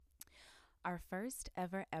Our first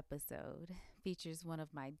ever episode features one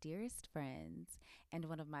of my dearest friends and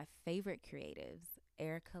one of my favorite creatives,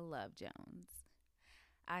 Erica Love Jones.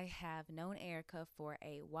 I have known Erica for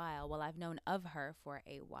a while. Well, I've known of her for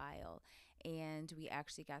a while, and we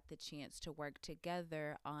actually got the chance to work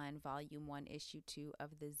together on Volume 1, Issue 2 of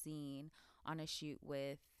the zine on a shoot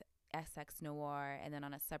with Essex Noir and then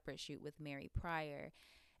on a separate shoot with Mary Pryor.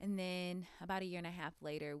 And then about a year and a half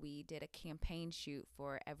later, we did a campaign shoot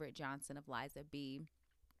for Everett Johnson of Liza B.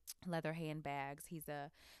 Leather Handbags. He's a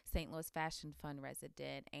St. Louis Fashion Fund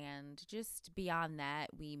resident, and just beyond that,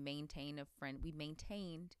 we maintained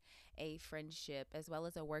a friendship as well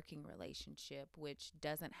as a working relationship, which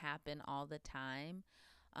doesn't happen all the time.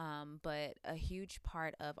 But a huge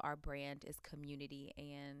part of our brand is community,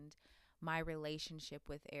 and my relationship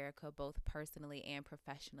with Erica, both personally and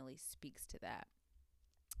professionally, speaks to that.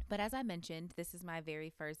 But as I mentioned, this is my very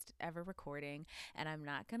first ever recording, and I'm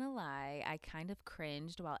not gonna lie, I kind of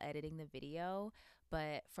cringed while editing the video,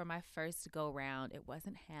 but for my first go round, it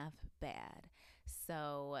wasn't half bad.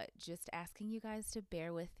 So, just asking you guys to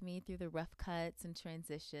bear with me through the rough cuts and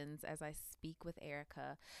transitions as I speak with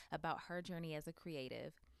Erica about her journey as a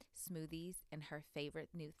creative, smoothies, and her favorite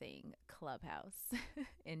new thing, Clubhouse.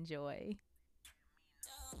 Enjoy.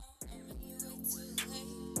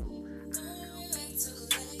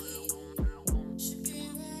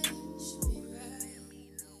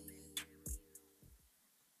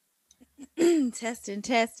 Testing,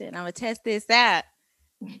 testing. I'm gonna test this out.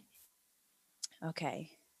 Okay.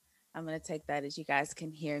 I'm going to take that as you guys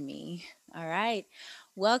can hear me. All right.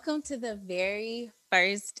 Welcome to the very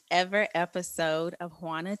first ever episode of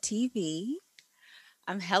Juana TV.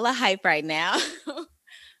 I'm hella hype right now.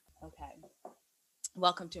 Okay.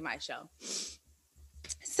 Welcome to my show.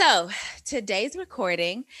 So, today's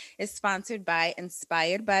recording is sponsored by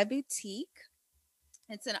Inspired by Boutique.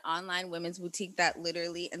 It's an online women's boutique that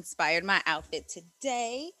literally inspired my outfit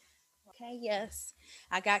today. Okay, yes.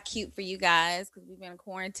 I got cute for you guys because we've been in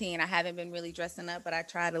quarantine. I haven't been really dressing up, but I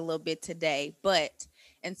tried a little bit today. But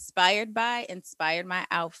inspired my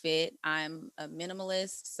outfit. I'm a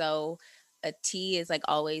minimalist, so a tee is like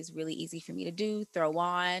always really easy for me to do, throw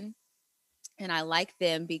on. And I like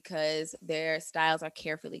them because their styles are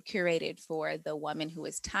carefully curated for the woman who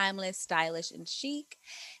is timeless, stylish, and chic.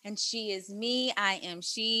 And she is me, I am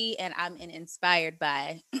she, and I'm an inspired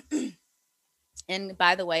by. And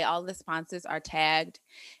by the way, all the sponsors are tagged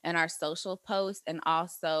in our social posts and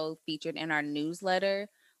also featured in our newsletter,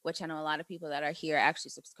 which I know a lot of people that are here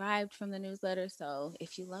actually subscribed from the newsletter. So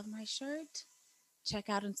if you love my shirt, check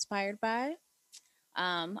out Inspired by.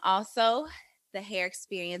 Also, the Hair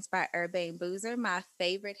Experience by Urbane Boozer, my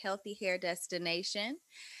favorite healthy hair destination.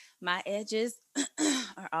 My edges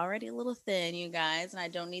are already a little thin, you guys, and I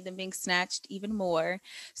don't need them being snatched even more.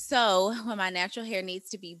 So, when my natural hair needs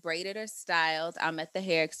to be braided or styled, I'm at the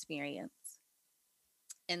Hair Experience.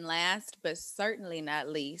 And last but certainly not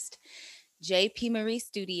least, JP Marie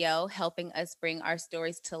Studio, helping us bring our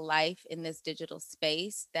stories to life in this digital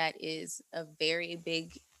space. That is a very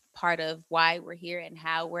big part of why we're here and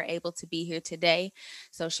how we're able to be here today.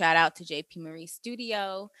 So, shout out to JP Marie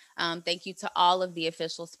Studio. Thank you to all of the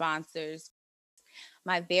official sponsors.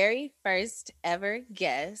 My very first ever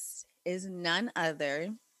guest is none other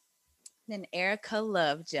than Erica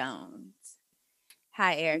Love Jones.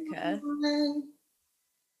 Hi, Erica. everyone.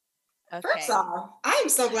 First Okay. off, I am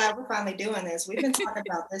so glad we're finally doing this. We've been talking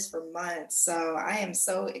about this for months, so I am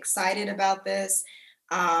so excited about this.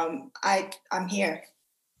 I'm here.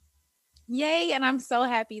 Yay, and I'm so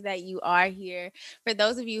happy that you are here. For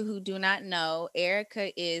those of you who do not know,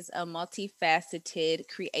 Erica is a multifaceted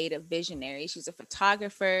creative visionary. She's a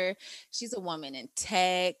photographer, she's a woman in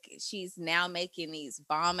tech. She's now making these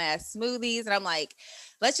bomb ass smoothies. And I'm like,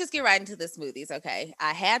 let's just get right into the smoothies. Okay.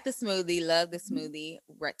 I had the smoothie, love the smoothie.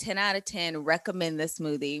 10 out of 10, recommend the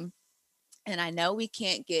smoothie. And I know we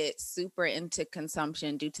can't get super into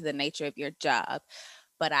consumption due to the nature of your job,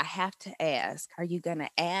 but I have to ask, are you going to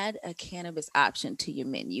add a cannabis option to your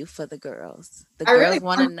menu for the girls? The I really girls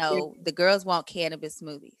want to want to. know, the girls want cannabis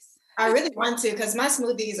smoothies. I really want to because my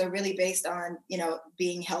smoothies are really based on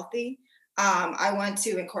being healthy. I want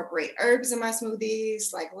to incorporate herbs in my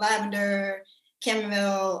smoothies like lavender,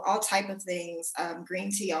 chamomile, all type of things,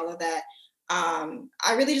 green tea, all of that.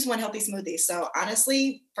 I really just want healthy smoothies. So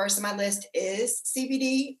honestly, first on my list is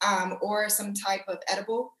CBD or some type of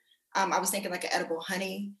edible. I was thinking like an edible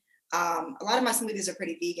honey. A lot of my smoothies are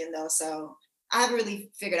pretty vegan though, so I haven't really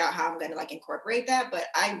figured out how I'm going to like incorporate that. But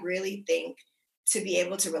I really think to be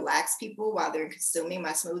able to relax people while they're consuming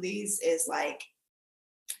my smoothies is like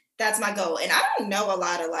That's my goal. And I don't know a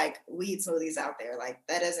lot of like weed smoothies out there. Like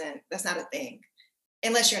that's not a thing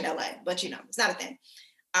unless you're in LA, but it's not a thing.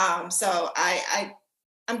 So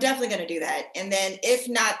I'm definitely going to do that. And then if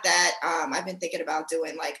not that, I've been thinking about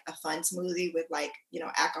doing like a fun smoothie with like,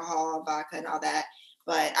 alcohol, vodka and all that.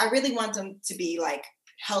 But I really want them to be like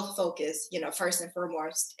health focused, first and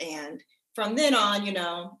foremost. And from then on,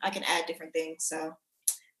 I can add different things. So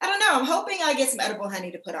I don't know. I'm hoping I get some edible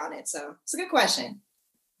honey to put on it. So it's a good question.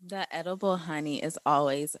 The edible honey is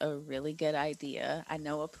always a really good idea. I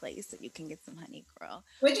know a place that you can get some honey, girl.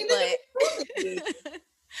 What do you think But of the smoothie?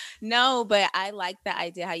 no, but I like the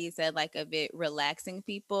idea how you said like of it relaxing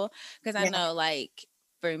people because I Yeah. know like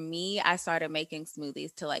for me, I started making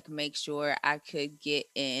smoothies to like make sure I could get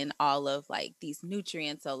in all of like these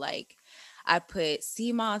nutrients. So like I put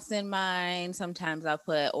sea moss in mine. Sometimes I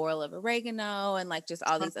put oil of oregano and like just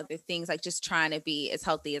all these other things, like just trying to be as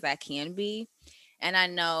healthy as I can be. And I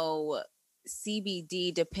know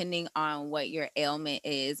CBD, depending on what your ailment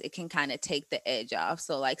is, it can kind of take the edge off.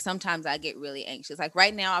 So, like, sometimes I get really anxious. Like,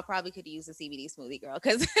 right now, I probably could use a CBD smoothie, girl,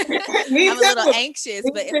 because Me I'm a little too. anxious.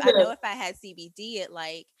 Me But if I know too. if I had CBD, it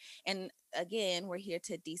like, and again, we're here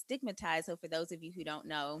to destigmatize. So, for those of you who don't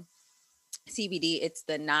know, CBD, it's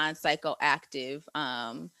the non psychoactive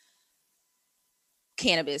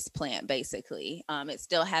cannabis plant basically. It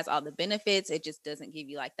still has all the benefits, it just doesn't give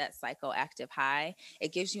you like that psychoactive high.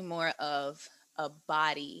 It gives you more of a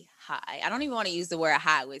body high. I don't even want to use the word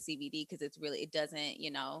high with CBD because it doesn't,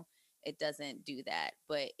 it doesn't do that,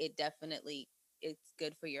 but it definitely, it's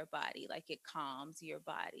good for your body. Like it calms your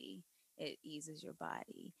body, it eases your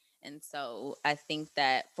body. And so I think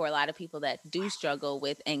that for a lot of people that do struggle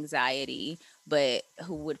with anxiety, but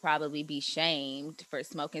who would probably be shamed for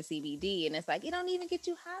smoking CBD, and it's like it don't even get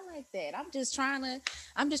you high like that. I'm just trying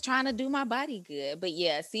to do my body good. But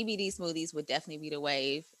yeah, CBD smoothies would definitely be the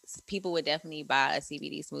wave. People would definitely buy a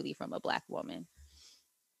CBD smoothie from a Black woman.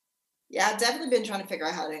 Yeah, I've definitely been trying to figure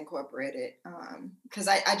out how to incorporate it. Because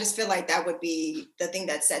I just feel like that would be the thing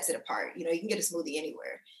that sets it apart. You can get a smoothie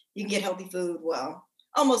anywhere. You can get healthy food, well,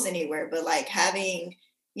 almost anywhere, but like having,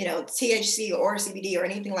 THC or CBD or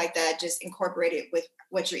anything like that, just incorporate it with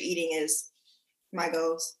what you're eating is my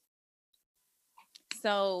goals.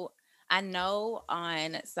 So I know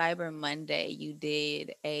on Cyber Monday you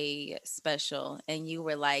did a special and you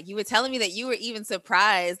were telling me that you were even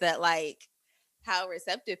surprised that like how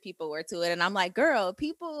receptive people were to it. And I'm like, girl,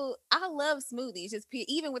 people, I love smoothies,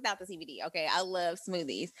 even without the CBD. Okay. I love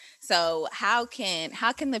smoothies. So how can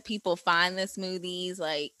the people find the smoothies?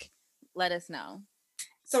 Like, let us know.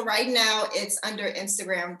 So right now it's under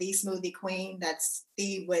Instagram, the Smoothie Queen. That's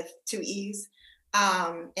the with two E's.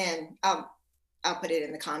 And I'll put it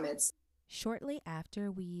in the comments. Shortly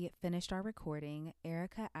after we finished our recording,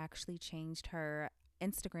 Erica actually changed her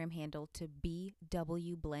Instagram handle to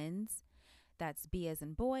BW Blends. That's B as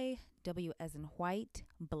in boy, W as in white,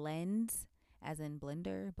 blends as in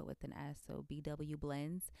blender, but with an S. So BW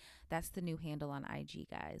Blends. That's the new handle on IG,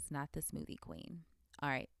 guys, not the Smoothie Queen. All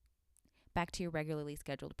right, back to your regularly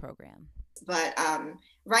scheduled program. But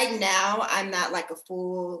right now, I'm not like a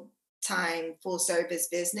full time, full service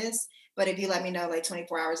business. But if you let me know like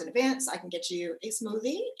 24 hours in advance, I can get you a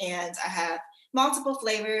smoothie. And I have multiple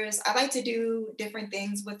flavors. I like to do different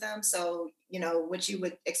things with them. So, what you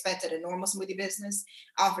would expect at a normal smoothie business,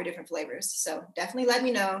 I offer different flavors. So definitely let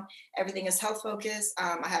me know. Everything is health focused.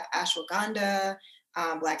 I have ashwagandha,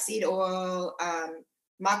 black seed oil,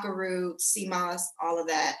 maca root, sea moss, all of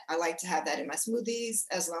that. I like to have that in my smoothies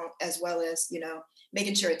as well as,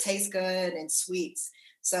 making sure it tastes good and sweets.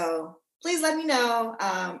 So please let me know.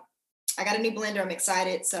 I got a new blender. I'm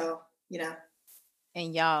excited. So,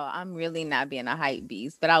 And y'all, I'm really not being a hype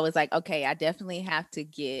beast, but I was like, okay, I definitely have to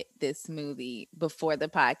get this smoothie before the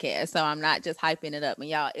podcast. So I'm not just hyping it up. And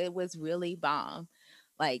y'all, it was really bomb.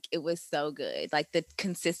 Like it was so good. Like the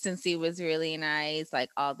consistency was really nice. Like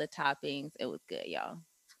all the toppings, it was good, y'all.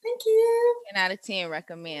 thank you. 10 out of 10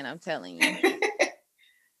 recommend, I'm telling you.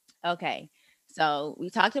 Okay. So we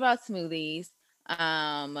talked about smoothies.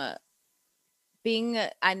 Um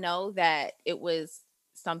I know that it was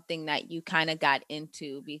something that you kind of got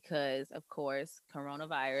into because of course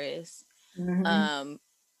coronavirus. Mhm. Um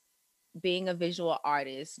being a visual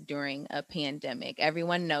artist during a pandemic,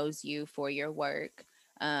 everyone knows you for your work.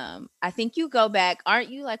 I think you go back,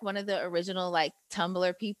 aren't you like one of the original like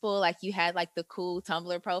Tumblr people? Like you had like the cool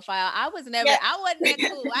Tumblr profile. Yeah. I wasn't that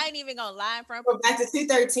cool. I ain't even gonna lie in front Go of back to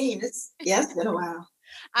 213. It's been a while.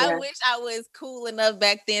 I Yeah. wish I was cool enough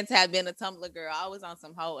back then to have been a Tumblr girl. I was on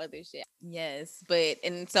some whole other shit. Yes, but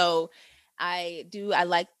and so I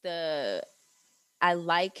like that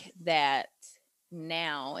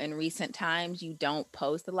now in recent times you don't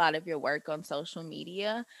post a lot of your work on social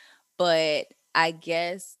media, but I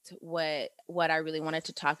guess what I really wanted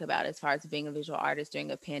to talk about as far as being a visual artist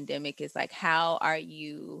during a pandemic is like how are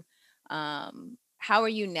you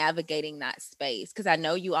navigating that space? Because I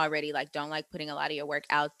know you already like don't like putting a lot of your work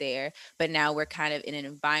out there, but now we're kind of in an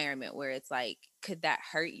environment where it's like, could that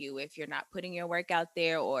hurt you if you're not putting your work out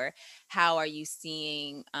there? Or how are you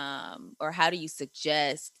seeing or how do you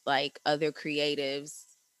suggest like other creatives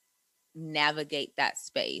navigate that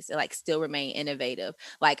space and like still remain innovative?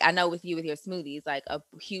 Like I know with you with your smoothies, like a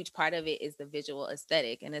huge part of it is the visual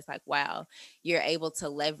aesthetic, and it's like, wow, you're able to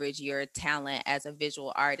leverage your talent as a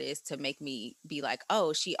visual artist to make me be like,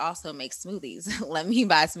 oh, she also makes smoothies. Let me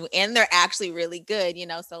buy some, and they're actually really good, you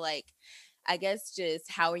know? So like I guess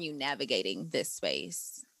just how are you navigating this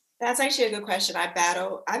space? That's actually a good question. I've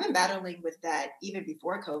been battling with that even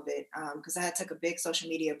before COVID, because I had took a big social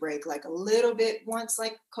media break, like a little bit once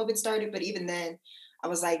like COVID started. But even then, I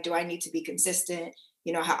was like, do I need to be consistent?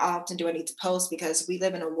 You know, how often do I need to post? Because we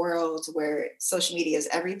live in a world where social media is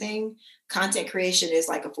everything. Content creation is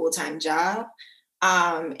like a full-time job.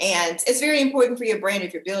 And it's very important for your brand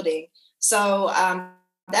if you're building. So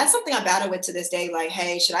that's something I battle with to this day. Like,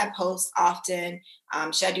 hey, should I post often?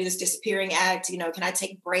 Should I do this disappearing act? You know, can I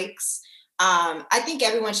take breaks? I think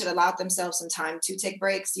everyone should allow themselves some time to take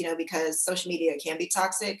breaks, you know, because social media can be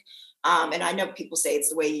toxic. And I know people say it's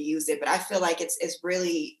the way you use it, but I feel like it's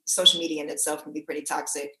really social media in itself can be pretty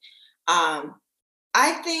toxic. Um,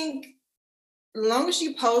 I think as long as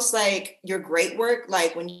you post like your great work,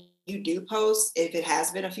 like when you do post, if it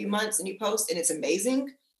has been a few months and you post and it's amazing,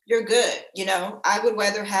 you're good. You know, I would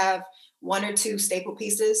rather have one or two staple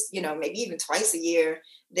pieces, you know, maybe even twice a year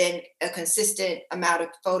than a consistent amount of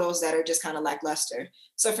photos that are just kind of lackluster.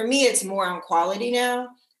 So for me, it's more on quality now,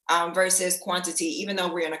 versus quantity, even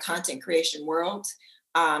though we're in a content creation world.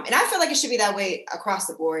 And I feel like it should be that way across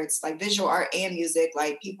the board. It's like visual art and music,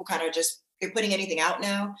 like people kind of just, they're putting anything out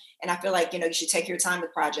now. And I feel like, you know, you should take your time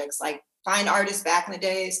with projects. Like find artists back in the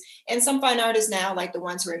days and some fine artists now, like the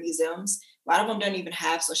ones who are in museums. A lot of them don't even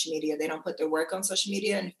have social media. They don't put their work on social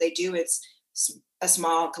media. And if they do, it's a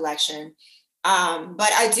small collection. But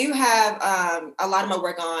I do have a lot of my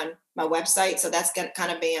work on my website. So that's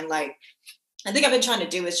kind of being like, I think I've been trying to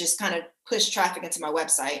do is just kind of push traffic into my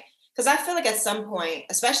website. Because I feel like at some point,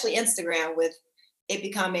 especially Instagram, with it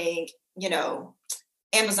becoming, you know,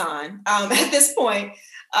 Amazon, at this point,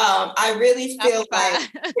 I really feel like,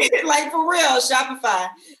 Shopify. like for real, Shopify,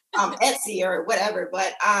 Etsy or whatever.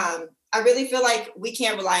 But I really feel like we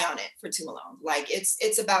can't rely on it for too long. Like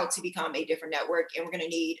it's about to become a different network, and we're going to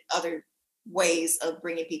need other ways of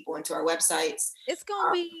bringing people into our websites. It's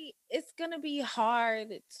gonna be hard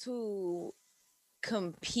to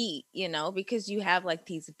compete, you know, because you have like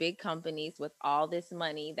these big companies with all this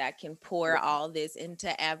money that can pour all this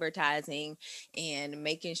into advertising and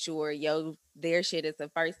making sure their shit is the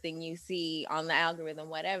first thing you see on the algorithm,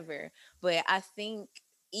 whatever. But I think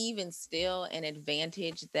even still an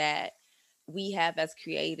advantage that we have as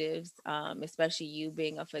creatives, especially you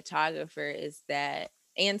being a photographer, is that,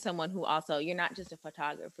 and someone who also, you're not just a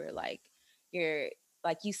photographer, like you're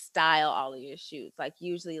like you style all of your shoots. Like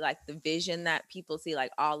usually like the vision that people see,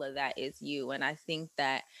 like all of that is you. And I think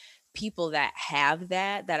that people that have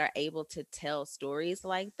that are able to tell stories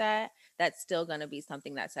like that, that's still going to be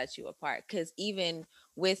something that sets you apart. Because even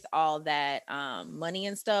with all that money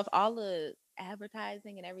and stuff, all the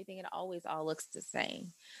advertising and everything, it always all looks the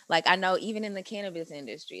same. Like I know even in the cannabis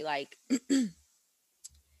industry, like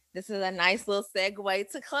this is a nice little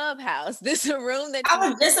segue to Clubhouse. This is a room that I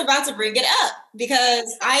you was just about to bring it up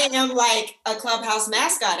because I am like a Clubhouse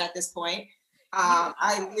mascot at this point. you I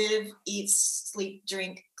are. live, eat, sleep,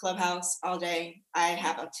 drink Clubhouse all day. I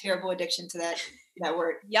have a terrible addiction to that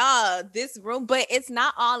word. Y'all, this room, but it's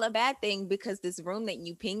not all a bad thing because this room that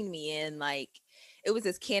you pinged me in, like, it was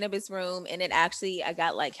this cannabis room, and it actually, I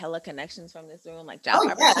got like hella connections from this room, like job Oh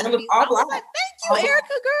yeah, and it was opportunities. And all I was black, like, thank all you, black. Erica,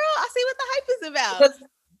 girl. I see what the hype is about. Because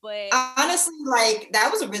But honestly, like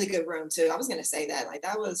that was a really good room too. I was gonna say that, like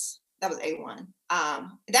that was A1.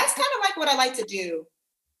 That's kind of like what I like to do.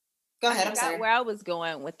 Go I ahead. I'm forgot sorry. where I was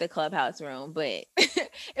going with the clubhouse room, but it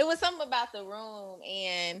was something about the room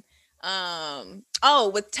and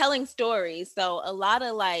oh, with telling stories. So a lot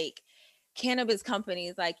of like cannabis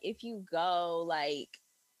companies, like if you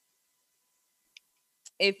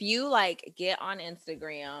like get on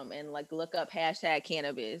Instagram and like look up hashtag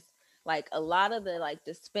cannabis, like a lot of the like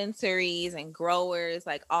dispensaries and growers,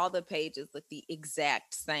 like all the pages look the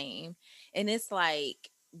exact same. And it's like,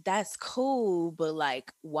 that's cool, but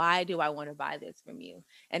like, why do I want to buy this from you?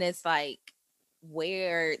 And it's like,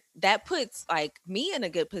 where that puts like me in a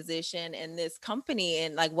good position and this company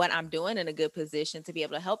and like what I'm doing in a good position to be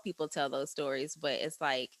able to help people tell those stories. But it's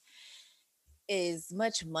like, as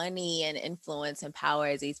much money and influence and power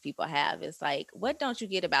as these people have, it's like, what don't you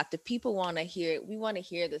get about the people want to hear? We want to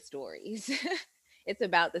hear the stories. It's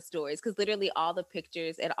about the stories because literally all the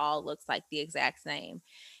pictures, it all looks like the exact same.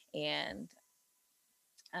 And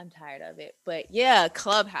I'm tired of it. But yeah,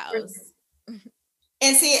 Clubhouse.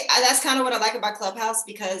 And see, that's kind of what I like about Clubhouse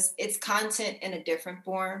because it's content in a different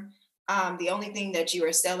form. The only thing that you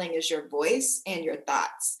are selling is your voice and your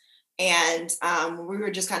thoughts. And we were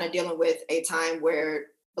just kind of dealing with a time where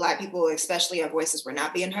Black people, especially, our voices were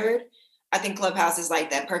not being heard. I think Clubhouse is like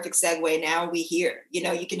that perfect segue. Now we hear,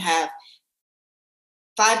 you can have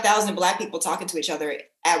 5,000 Black people talking to each other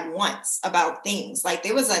at once about things. Like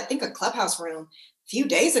there was, I think, a Clubhouse room a few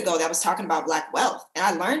days ago that was talking about Black wealth. And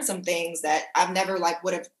I learned some things that I've never I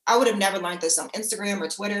would have never learned this on Instagram or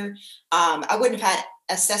Twitter. I wouldn't have had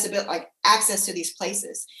accessibility, like access to these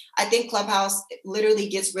places. I think Clubhouse literally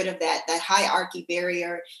gets rid of that hierarchy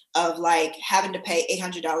barrier of like having to pay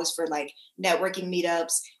 $800 for like networking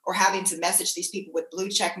meetups or having to message these people with blue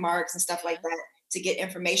check marks and stuff like that to get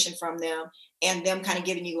information from them, and them kind of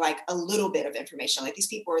giving you like a little bit of information. Like these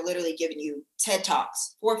people are literally giving you TED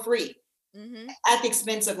Talks for free at the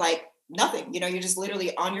expense of like nothing. You're just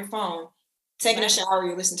literally on your phone, taking a shower,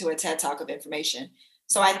 you listen to a TED Talk of information.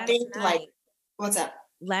 So I think like, what's up?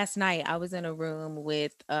 Last night I was in a room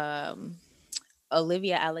with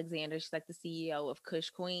Olivia Alexander. She's like the CEO of Kush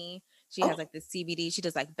Queen. She has like the CBD. She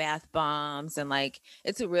does like bath bombs and like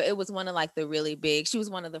it was one of like the really big. She was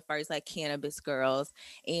one of the first like cannabis girls,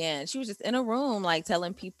 and she was just in a room like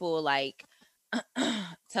telling people like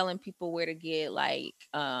telling people where to get like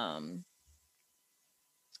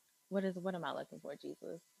what am I looking for,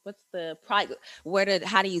 Jesus? What's the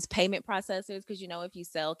how to use payment processors? Because if you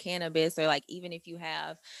sell cannabis or like even if you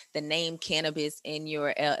have the name cannabis in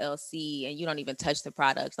your LLC and you don't even touch the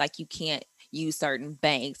products, like you can't use certain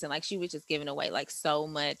banks. And like she was just giving away like so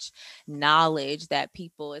much knowledge that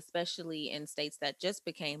people, especially in states that just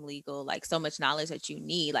became legal, like so much knowledge that you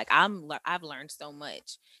need. Like I've learned so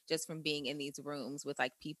much just from being in these rooms with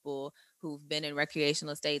like people who've been in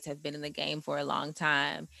recreational states, have been in the game for a long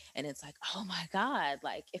time. And it's like, oh my God,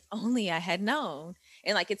 like if only I had known.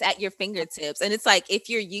 And like it's at your fingertips. And it's like if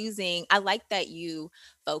you're using, I like that you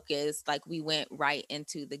focused, like we went right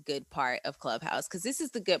into the good part of Clubhouse, because this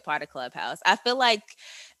is the good part of Clubhouse. I feel like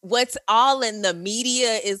what's all in the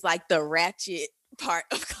media is like the ratchet part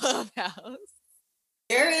of Clubhouse.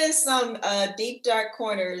 There is some deep, dark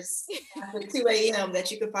corners after 2 a.m.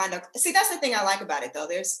 that you can find out. See, that's the thing I like about it, though.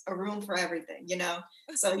 There's a room for everything,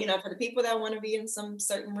 So, for the people that want to be in some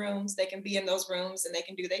certain rooms, they can be in those rooms and they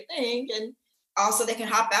can do their thing. And also they can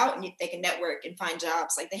hop out and they can network and find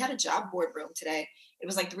jobs. Like they had a job board room today. It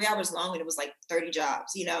was like 3 hours long and it was like 30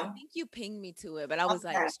 jobs, I think you pinged me to it, but I was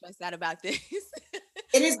like stressed out about this.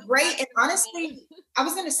 It is great. And honestly, I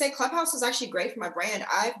was going to say Clubhouse is actually great for my brand.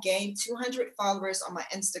 I've gained 200 followers on my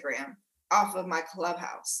Instagram off of my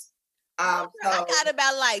Clubhouse. I got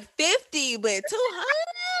about like 50, but 200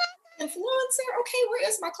 influencer. Okay, where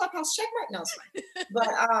is my Clubhouse check mark? No, it's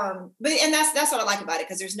fine. But and that's what I like about it,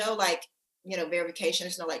 because there's no like, verification.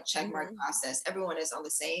 There's no like check mark process. Everyone is on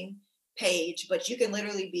the same page, but you can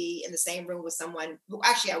literally be in the same room with someone who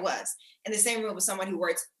actually I was in the same room with someone who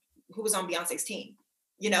was on Beyonce's team.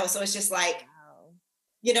 So it's just like,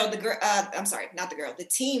 the girl, I'm sorry, not the girl, the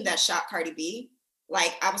team that shot Cardi B.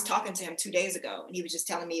 Like I was talking to him 2 days ago and he was just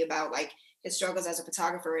telling me about like his struggles as a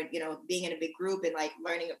photographer and, being in a big group and like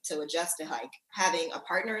learning to adjust to like having a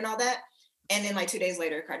partner and all that. And then like 2 days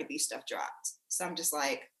later, Cardi B stuff dropped. So I'm just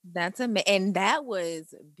like, that's amazing. And that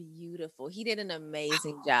was beautiful. He did an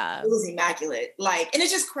amazing job. It was immaculate. Like, and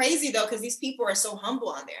it's just crazy though, because these people are so humble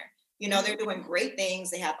on there. They're doing great things.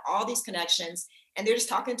 They have all these connections and they're just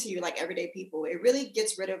talking to you like everyday people. It really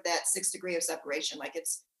gets rid of that 6 degree of separation. Like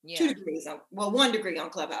it's 2 degrees, 1 degree on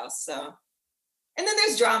Clubhouse. So, and then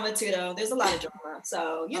there's drama too, though. There's a lot of drama.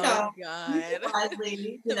 So,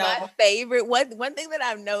 My favorite, one thing that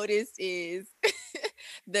I've noticed is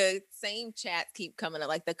the same chats keep coming up,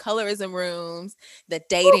 like the colorism rooms, the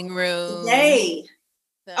dating rooms.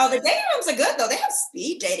 The dating rooms are good though. They have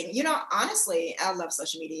speed dating. Honestly, I love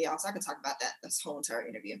social media, y'all. So I can talk about that this whole entire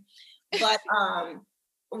interview. But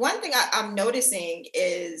one thing I'm noticing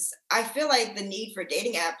is I feel like the need for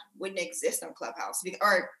dating app wouldn't exist on Clubhouse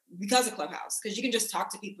because of Clubhouse, because you can just talk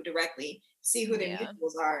to people directly, see who their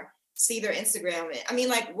mutuals are, see their Instagram. I mean,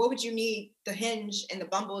 like, what would you need the Hinge and the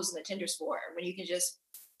Bumbles and the Tinders for when you can just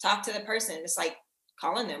talk to the person? It's like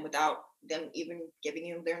calling them without them even giving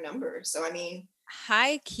you their number. So I mean,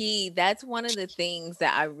 high key, that's one of the things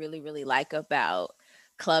that I really, really like about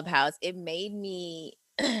Clubhouse. It made me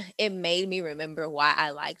remember why I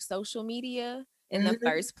like social media in the mhm,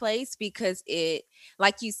 first place, because it,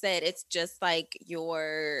 like you said, it's just like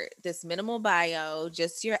your this minimal bio,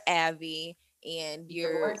 just your Abby and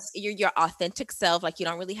your voice, your authentic self. Like, you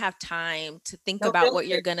don't really have time to think no about what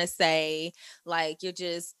you're filter. gonna say. Like, you're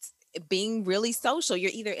just being really social.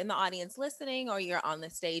 You're either in the audience listening or you're on the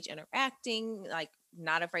stage interacting, like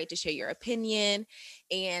not afraid to share your opinion.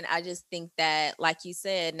 And I just think that, like you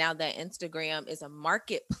said, now that Instagram is a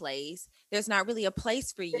marketplace, there's not really a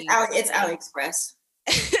place for you to It's like AliExpress.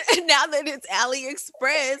 now that it's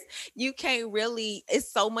AliExpress, you can't really,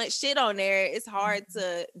 it's so much shit on there. It's hard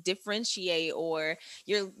to differentiate, or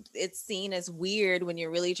it's seen as weird when you're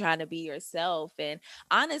really trying to be yourself. And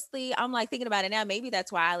honestly, I'm like thinking about it now, maybe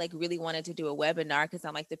that's why I like really wanted to do a webinar, because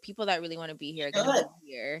I'm like, the people that really want to be here are going to Good.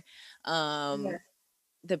 be here. Yeah,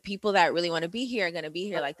 The people that really want to be here are going to be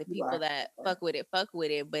here, like the you people are. that fuck with it.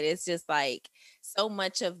 But it's just like so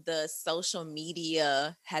much of the social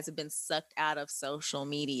media has been sucked out of social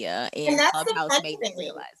media, And and that's the Clubhouse funny made me thing.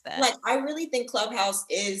 realize that. Like, I really think Clubhouse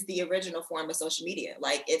is the original form of social media.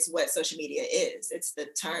 Like, it's what social media is. It's the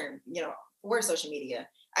term, for social media.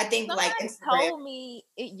 I think like Somebody Instagram, told me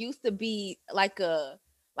it used to be like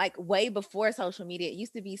way before social media, it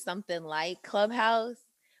used to be something like Clubhouse,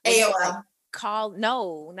 where you could like AOL. call,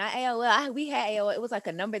 no, not AOL. We had AOL. It was like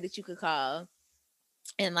a number that you could call,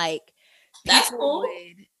 and like That's people cool.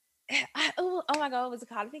 would oh my god, what was it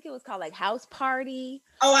called? I think it was called like House Party,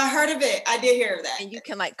 Oh, I heard of it. I did hear of that. and you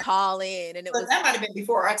can like call in, and it But was that might like have been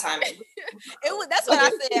before our time. it was, that's what I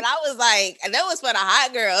said. I was like, and that was for the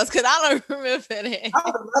hot girls, because I don't remember that. I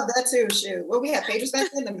would love that too. Shoot. Well, we had pagers back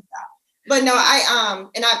then. Let me stop. But no, I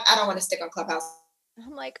don't want to stick on Clubhouse.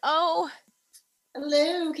 I'm like, oh,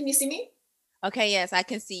 Hello, can you see me? okay, yes, I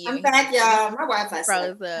can see you. I'm And you back, y'all. My Wi-Fi sucks.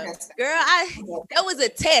 froze up. Girl, that was a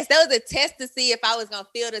test. That was a test to see if I was gonna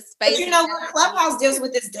feel the But space. you know what? Clubhouse deals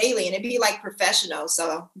with this daily, and it'd be like professional.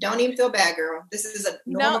 So don't even feel bad, girl. This is a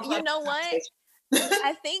normal. No, you know what?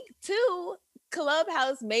 I think too,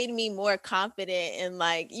 Clubhouse made me more confident in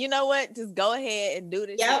like, you know what? Just go ahead and do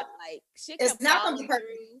this shit. Yep. Like, shit It's kept not gonna be falling perfect.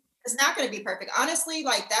 through. It's not gonna be perfect. Honestly,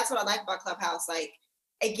 like that's what I like about Clubhouse. Like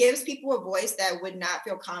it gives people a voice that would not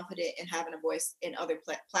feel confident in having a voice in other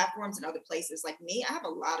platforms and other places. Like me, I have a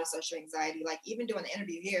lot of social anxiety. Like even doing the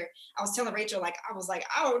interview here, I was telling Rachel, like I was like,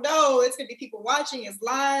 I don't know, it's gonna be people watching, it's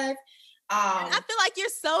live. And I feel like you're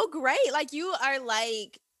so great. Like you are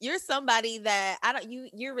like, you're somebody that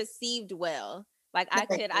you're received well. Like I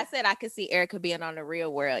said I could see Erica being on the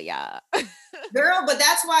Real World, y'all. Girl, but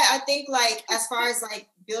that's why I think like as far as like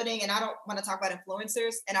building, and I don't want to talk about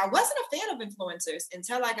influencers, and I wasn't a fan of influencers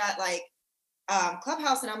until I got like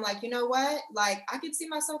Clubhouse, and I'm like, you know what? Like I could see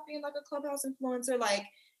myself being like a Clubhouse influencer. Like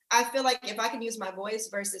I feel like if I can use my voice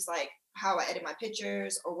versus like how I edit my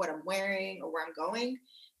pictures or what I'm wearing or where I'm going,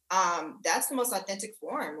 that's the most authentic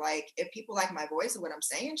form. Like if people like my voice and what I'm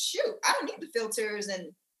saying, shoot, I don't need the filters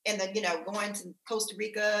and the going to Costa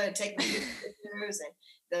Rica and taking pictures and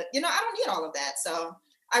I don't need all of that. So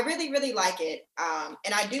I really really like it.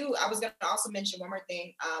 And I was going to also mention one more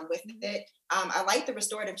thing with it. I like the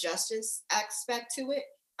restorative justice aspect to it.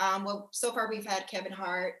 Well, so far we've had Kevin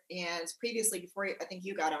Hart, and previously before I think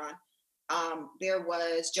you got on, there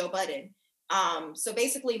was Joe Budden. So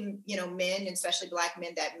basically, men, especially Black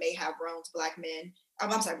men that may have wronged Black men,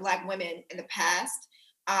 I'm sorry, Black women in the past,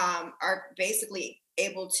 are basically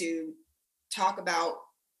able to talk about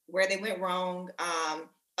where they went wrong.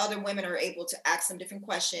 Other women are able to ask them different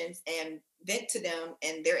questions and vent to them,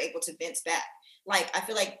 and they're able to vent back. Like I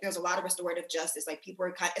feel like there's a lot of restorative justice. Like people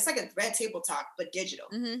are it's like a red table talk, but digital.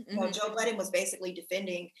 Joe Budden was basically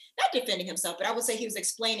not defending himself, but I would say he was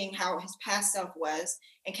explaining how his past self was,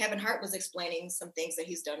 and Kevin Hart was explaining some things that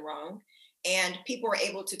he's done wrong. And people are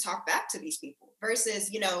able to talk back to these people versus,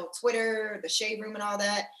 Twitter, the shade room and all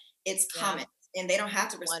that. It's comments and they don't have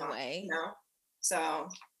to respond. One way. So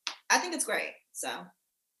I think it's great. So,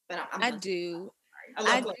 but I do. I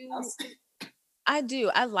love Clubhouse. I do.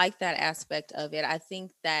 I like that aspect of it. I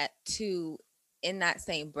think that too, in that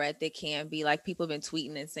same breath, it can be like people have been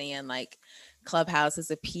tweeting and saying like Clubhouse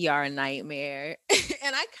is a PR nightmare.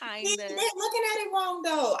 And I kind of they're looking at it wrong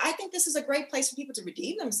though. I think this is a great place for people to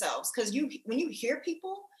redeem themselves because when you hear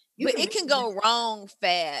people, but it can go wrong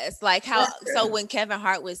fast. Like so when Kevin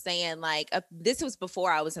Hart was saying like, this was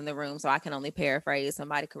before I was in the room, so I can only paraphrase.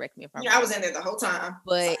 Somebody correct me if I'm wrong. I was in there the whole time.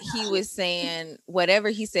 But he was saying whatever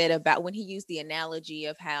he said about when he used the analogy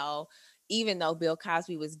of how even though Bill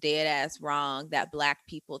Cosby was dead ass wrong, that Black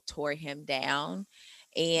people tore him down.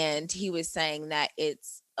 And he was saying that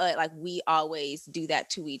it's like we always do that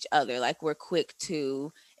to each other. Like we're quick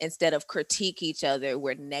to, instead of critique each other,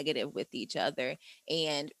 we're negative with each other.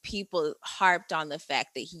 And people harped on the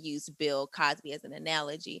fact that he used Bill Cosby as an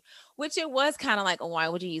analogy, which it was kind of like, oh, why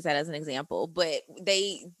would you use that as an example? But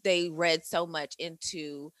they read so much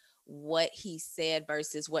into what he said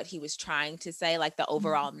versus what he was trying to say, like the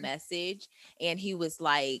overall message. And he was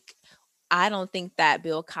like, I don't think that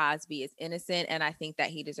Bill Cosby is innocent, and I think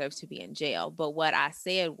that he deserves to be in jail. But what I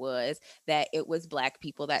said was that it was Black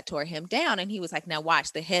people that tore him down. And he was like, now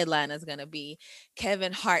watch, the headline is going to be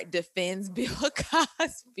Kevin Hart defends Bill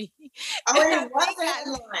Cosby. Oh, it was a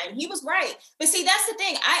headline. He was right. But see, that's the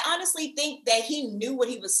thing. I honestly think that he knew what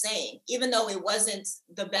he was saying, even though it wasn't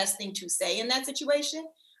the best thing to say in that situation.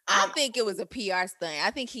 I think it was a PR stunt. I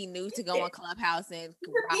think he knew to go on Clubhouse and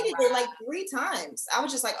he repeated it like 3 times. I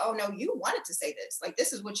was just like, oh no, you wanted to say this. Like,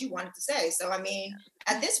 this is what you wanted to say. So, I mean,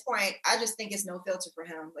 at this point, I just think it's no filter for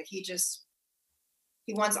him. Like, he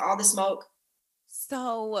wants all the smoke.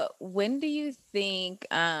 So when do you think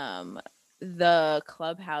the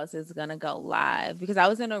Clubhouse is gonna go live? Because I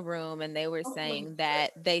was in a room and they were saying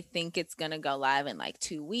that they think it's gonna go live in like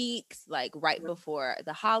 2 weeks, like right before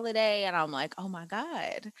the holiday. And I'm like, oh my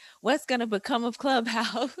God, what's gonna become of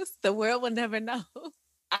Clubhouse? The world will never know.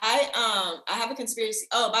 I have a conspiracy.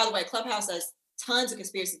 Oh, by the way, Clubhouse has tons of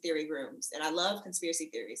conspiracy theory rooms, and I love conspiracy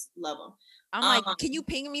theories. Love them. I'm like, can you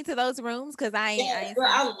ping me to those rooms? Because I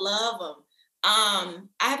love them.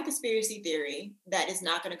 I have a conspiracy theory that is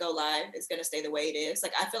not going to go live. It's going to stay the way it is.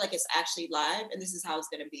 Like, I feel like it's actually live, and this is how it's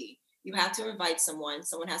going to be. You have to invite someone.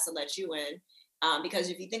 Someone has to let you in. Because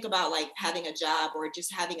if you think about like having a job or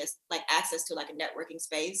just having like access to like a networking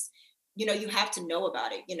space, you know, you have to know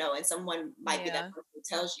about it, you know, and someone might be that person who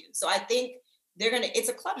tells you. So I think it's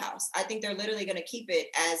a Clubhouse. I think they're literally going to keep it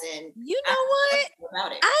as in, you know what?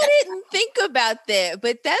 About it. I didn't think about that,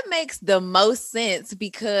 but that makes the most sense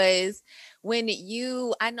because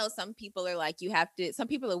I know some people are like, some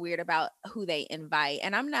people are weird about who they invite.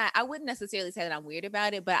 And I wouldn't necessarily say that I'm weird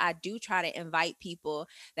about it, but I do try to invite people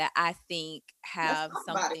that I think have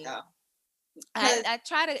something. I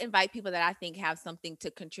try to invite people that I think have something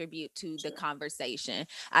to contribute to the conversation.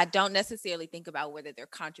 I don't necessarily think about whether they're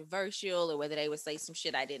controversial or whether they would say some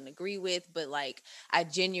shit I didn't agree with, but like I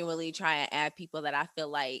genuinely try and add people that I feel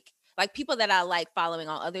like people that I like following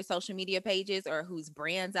on other social media pages or whose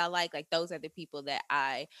brands I like those are the people that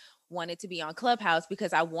I wanted to be on Clubhouse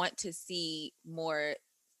because I want to see more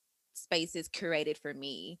spaces curated for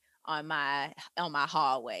me on my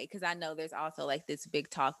hallway, because I know there's also like this big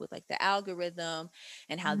talk with like the algorithm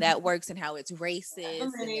and how that works and how it's racist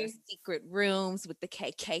and there's secret rooms with the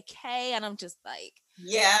KKK, and I'm just like,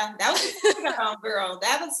 yeah, that was girl.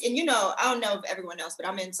 That was, and you know, I don't know if everyone else, but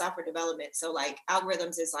I'm in software development, so like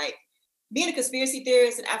algorithms is like being a conspiracy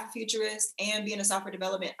theorist and Afrofuturist and being a software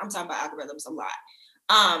development. I'm talking about algorithms a lot.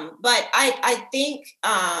 But I think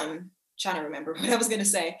trying to remember what I was going to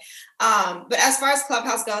say. But as far as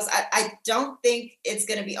Clubhouse goes, I don't think it's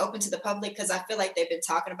going to be open to the public because I feel like they've been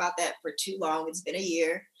talking about that for too long. It's been a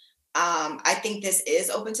year. I think this is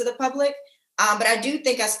open to the public. But I do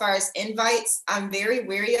think as far as invites, I'm very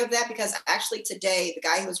wary of that because actually today, the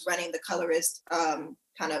guy who was running the colorist,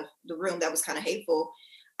 kind of the room that was kind of hateful,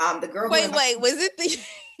 the girl. Wait, was it the...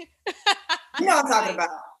 You know what I'm talking about.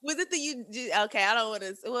 Was it the okay, I don't want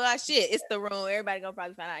to. Well, shit, it's the room. Everybody gonna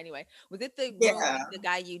probably find out anyway. Was it the room with the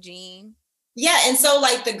guy Eugene? Yeah, and so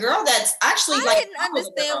like the girl that's actually I didn't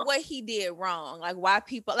understand what he did wrong. Like why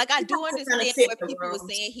people like I do understand what people were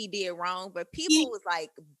saying he did wrong, but people was like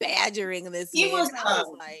badgering this man. I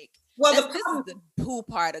was like, well, this is the poo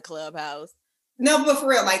part of Clubhouse. No, but for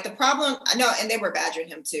real, like the problem, no, and they were badgering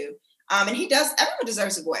him too. And everyone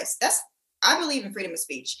deserves a voice. I believe in freedom of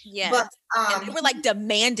speech. Yeah. But and they were like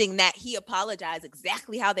demanding that he apologize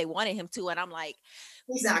exactly how they wanted him to. And I'm like,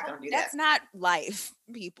 he's not going to do that. That's not life,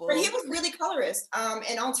 people. But he was really colorist.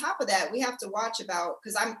 And on top of that, we have to watch about,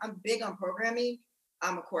 because I'm big on programming,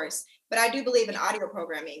 of course, but I do believe in audio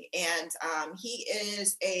programming. And he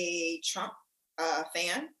is a Trump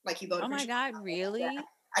fan. Like he voted. Oh my God, really?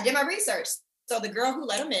 I did my research. So the girl who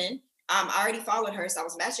let him in, I already followed her, so I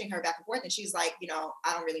was messaging her back and forth, and she's like, you know,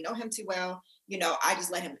 I don't really know him too well. You know, I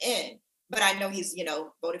just let him in, but I know he's, you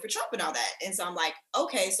know, voted for Trump and all that. And so I'm like,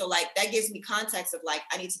 okay, so like that gives me context of like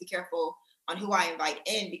I need to be careful on who I invite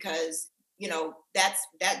in because, you know, that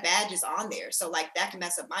badge is on there, so like that can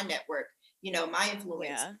mess up my network, you know, my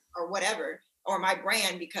influence or whatever, or my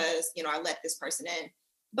brand because, you know, I let this person in.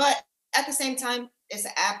 But at the same time, it's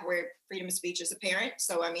an app where freedom of speech as a parent.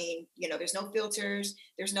 So, I mean, you know, there's no filters,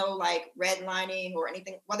 there's no like redlining or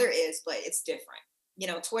anything. Well, there is, but it's different. You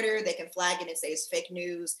know, Twitter, they can flag it and say it's fake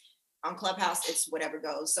news. On Clubhouse, it's whatever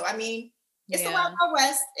goes. So, I mean, it's the Wild Yeah. Wild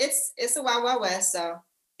West. It's the Wild Wild West. So,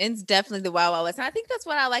 It's definitely the Wild Wild West. And I think that's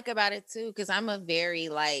what I like about it too, because I'm a very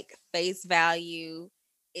like face value,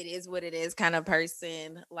 it is what it is kind of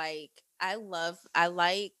person. Like I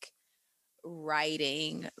like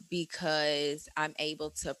writing because I'm able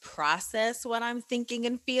to process what I'm thinking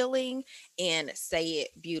and feeling and say it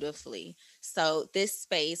beautifully. So this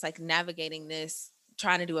space, like navigating this,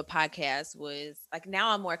 trying to do a podcast was like, now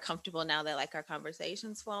I'm more comfortable now that like our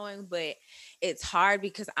conversation's flowing, but it's hard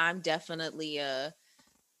because I'm definitely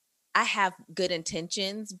I have good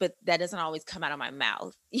intentions, but that doesn't always come out of my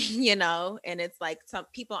mouth, you know? And it's like some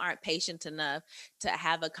people aren't patient enough to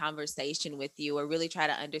have a conversation with you or really try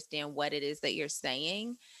to understand what it is that you're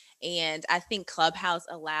saying. And I think Clubhouse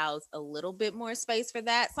allows a little bit more space for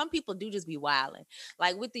that. Some people do just be wilding.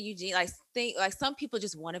 Like with the Eugene, like some people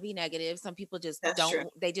just want to be negative. Some people just that's true.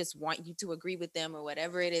 don't, they just want you to agree with them or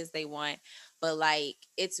whatever it is they want. But like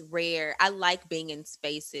it's rare. I like being in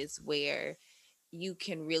spaces where you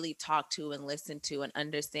can really talk to and listen to and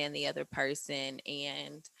understand the other person.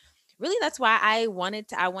 And really that's why I want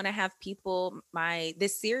to have people. My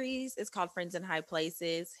This series is called Friends in High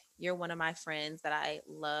Places. You're one of my friends that I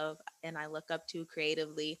love and I look up to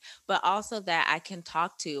creatively, but also that I can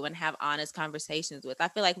talk to and have honest conversations with. I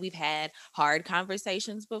feel like we've had hard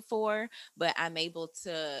conversations before, but I'm able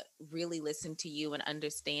to really listen to you and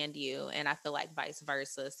understand you, and I feel like vice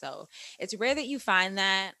versa. So it's rare that you find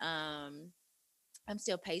that. I'm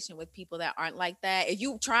still patient with people that aren't like that. If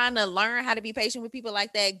you trying to learn how to be patient with people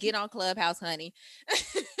like that, get on Clubhouse, honey.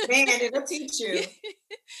 Man, it'll teach you.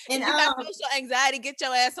 And If you got social anxiety, get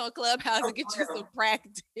your ass on Clubhouse oh, and get for you some real.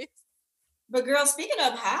 practice. But girl, speaking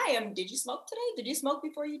of high, did you smoke today? Did you smoke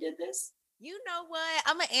before you did this? You know what?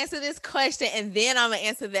 I'm gonna answer this question and then I'm gonna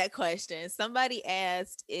answer that question. Somebody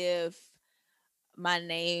asked if my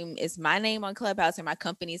name on Clubhouse or my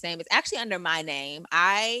company's name. It's actually under my name.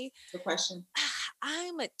 The question.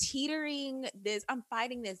 I'm I'm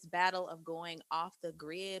fighting this battle of going off the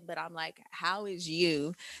grid, but I'm like, how is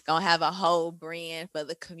you gonna have a whole brand for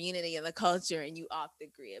the community and the culture and you off the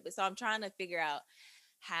grid? But so I'm trying to figure out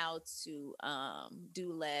how to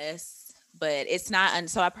do less, but it's not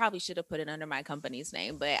so I probably should have put it under my company's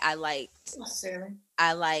name, but Necessarily.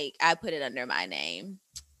 I put it under my name.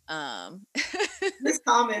 Um This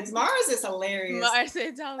comments. Mars is hilarious. Mars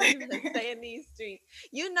said, "Don't even stay in these streets."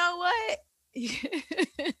 You know what?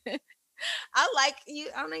 I like you.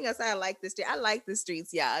 I'm not gonna say I like the street. I like the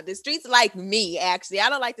streets, y'all. The streets like me, actually. I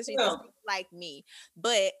don't like the streets. The Yeah. streets like me.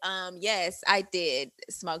 But yes, I did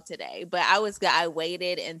smoke today. But I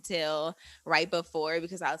waited until right before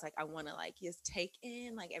because I was like, I want to like just take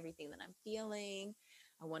in like everything that I'm feeling.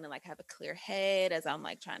 I want to like have a clear head as I'm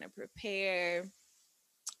like trying to prepare.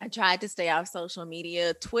 I tried to stay off social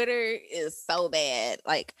media. Twitter is so bad.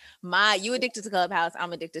 Like you addicted to Clubhouse.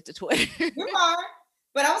 I'm addicted to Twitter. You are.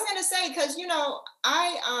 But I was gonna say, because you know,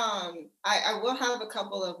 I will have a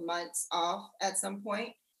couple of months off at some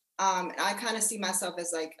point. And I kind of see myself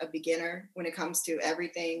as like a beginner when it comes to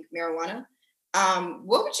everything marijuana.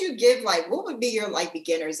 What would you give like what would be your like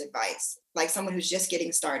beginner's advice? Like someone who's just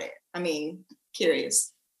getting started. I mean,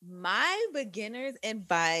 curious. My beginner's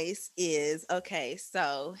advice is okay.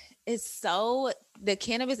 So the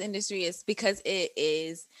cannabis industry is because it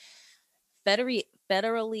is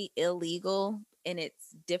federally illegal and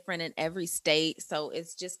it's different in every state. So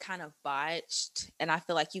it's just kind of botched. And I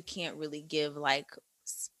feel like you can't really give like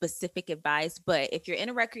specific advice. But if you're in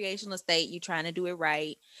a recreational state, you're trying to do it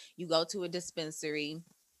right, you go to a dispensary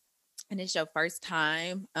and it's your first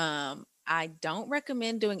time, I don't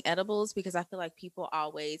recommend doing edibles because I feel like people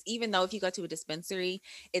always, even though if you go to a dispensary,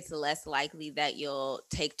 it's less likely that you'll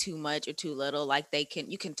take too much or too little. Like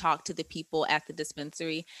you can talk to the people at the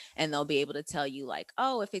dispensary and they'll be able to tell you, like,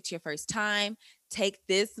 oh, if it's your first time, take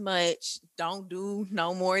this much, don't do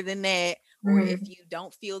no more than that. Or if you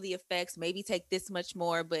don't feel the effects, maybe take this much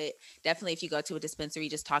more. But definitely, if you go to a dispensary,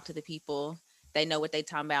 just talk to the people. They know what they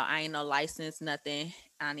talking about. I ain't no license, nothing.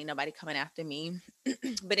 I don't need nobody coming after me.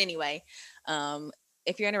 But anyway,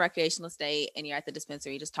 if you're in a recreational state and you're at the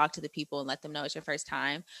dispensary, just talk to the people and let them know it's your first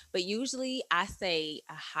time. But usually I say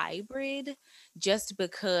a hybrid just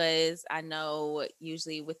because I know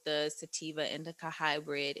usually with the sativa indica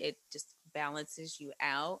hybrid, it just balances you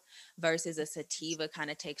out versus a sativa kind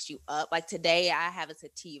of takes you up. Like today I have a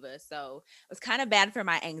sativa. So it was kind of bad for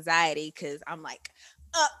my anxiety because I'm like,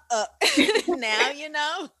 now, you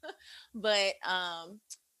know. But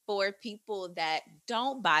for people that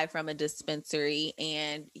don't buy from a dispensary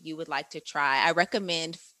and you would like to try, I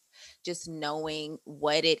recommend just knowing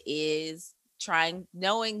what it is,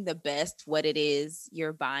 knowing the best what it is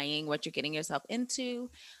you're buying, what you're getting yourself into.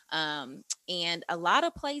 And a lot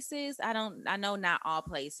of places, I know not all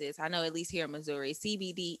places, I know at least here in Missouri,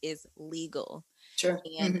 CBD is legal. Sure.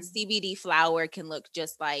 And CBD flower can look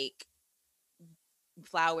just like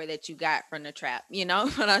flower that you got from the trap, you know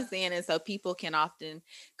what I'm saying? And so people can often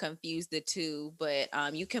confuse the two, but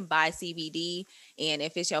you can buy CBD, and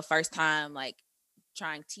if it's your first time like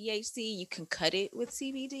trying THC, you can cut it with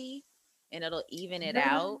CBD and it'll even it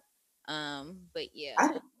out. But yeah.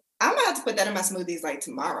 I'm gonna have to put that in my smoothies like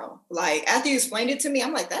tomorrow. Like after you explained it to me,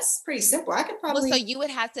 I'm like, that's pretty simple. I could Well, so probably. you would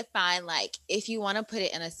have to find like if you want to put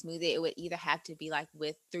it in a smoothie, it would either have to be like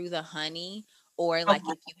with through the honey, or like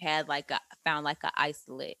Okay. if you had like found like a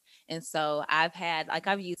isolate. And so I've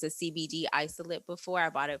used a CBD isolate before. I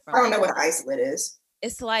bought it I from don't like know what an isolate is.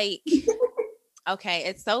 it's like okay,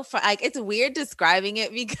 it's so fun. Like it's weird describing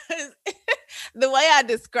it because the way I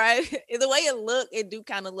describe it, the way it do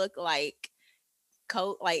kind of look like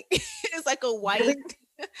coat, like it's like a white, Really?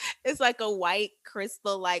 it's like a white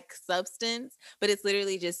crystal like substance, but it's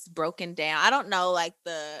literally just broken down. I don't know like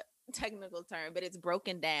the technical term, but it's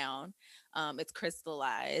broken down. It's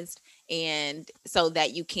crystallized, and so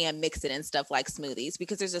that you can mix it in stuff like smoothies,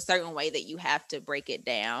 because there's a certain way that you have to break it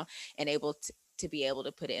down and to be able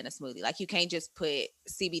to put it in a smoothie. Like you can't just put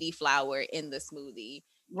CBD flower in the smoothie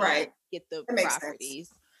and Right. get the That makes sense. properties.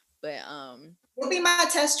 But You'll be my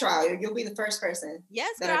test trial. You'll be the first person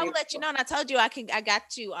yes, that girl, I I do. will let you know. And I told you I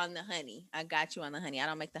got you on the honey. I got you on the honey. I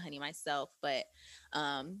don't make the honey myself, but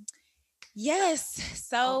yes.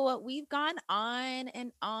 So we've gone on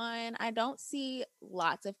and on. I don't see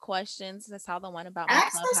lots of questions. I saw the one about my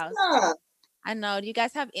Ask us clubhouse. stuff. I know. Do you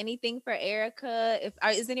guys have anything for Erica?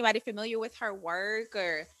 Is anybody familiar with her work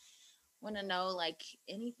or want to know like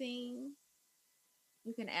anything?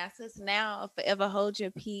 You can ask us now or forever hold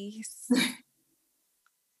your peace.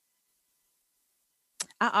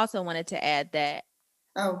 I also wanted to add that.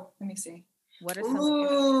 Oh, let me see. What are some of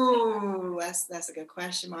your Ooh, that's a good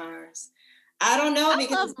question, Mars. I don't know I love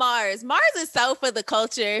because Mars. Mars is so for the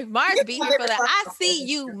culture. Mars you're be my here for favorite that. I see person.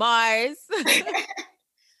 you, Mars.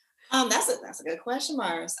 That's a good question,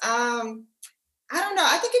 Mars. I don't know.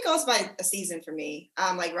 I think it goes by a season for me.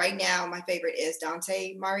 Like right now, my favorite is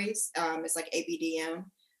Dante Maurice. It's like ABDM.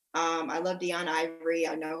 I love Dion Ivory.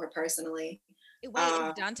 I know her personally. Wait, is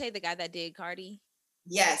Um, Dante the guy that did Cardi?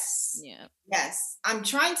 yes, Yeah. yes. I'm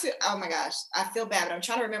trying to. Oh my gosh, I feel bad, but I'm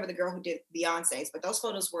trying to remember the girl who did Beyonce's. But those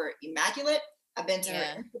photos were immaculate. I've been to her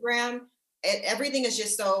Yeah. Instagram. Everything is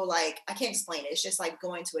just so like I can't explain it. It's just like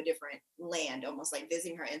going to a different land, almost like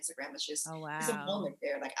visiting her Instagram. It's just Oh there's a wow. moment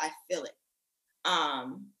there. Like I feel it.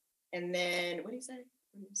 Um, and then what do you say?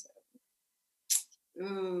 What do you say?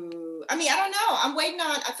 Ooh, I mean, I don't know. I'm waiting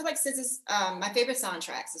on. I feel like SZA's my favorite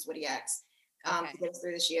soundtracks is what he asked Okay. to get us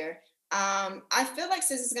through this year. I feel like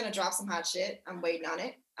SZA's gonna drop some hot shit. I'm waiting on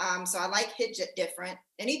it. So I like Hit Different.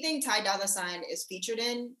 Anything Ty Dolla $ign is featured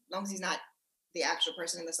in, as long as he's not the actual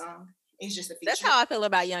person in the song, he's just a That's feature. how I feel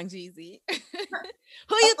about Young Jeezy.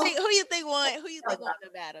 Who you think won the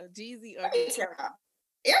battle? Jeezy or Gucci?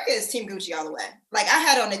 Erica is Team Gucci all the way. Like I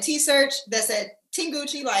had on a T-shirt that said Team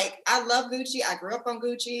Gucci. Like I love Gucci. I grew up on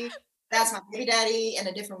Gucci. That's my baby daddy in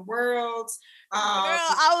a different world. Girl,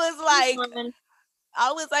 I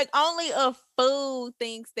was like, only a fool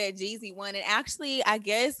thinks that Jeezy won. And actually, I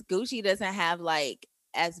guess Gucci doesn't have like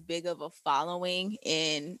as big of a following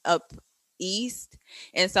in up east.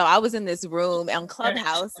 And so I was in this room on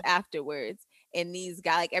Clubhouse afterwards. And these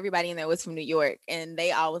guys, like everybody in there was from New York, and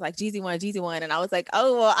they all was like, Jeezy won. And I was like,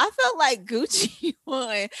 oh, well, I felt like Gucci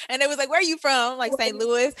won. And they was like, where are you from? Like St.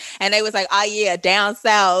 Louis. And they was like, oh, yeah, down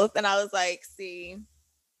south. And I was like, see.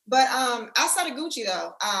 But outside of Gucci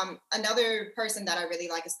though, another person that I really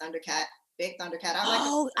like is Thundercat. Big Thundercat.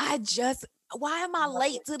 Why am I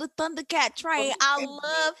late to the Thundercat train? I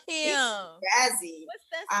love him. Jazzy. What's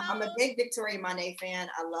that I'm a song? big Victoria Monet fan.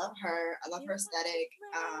 I love her. I love her aesthetic.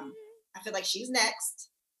 I feel like she's next.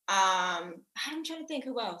 I'm trying to think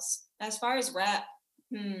who else. As far as rap,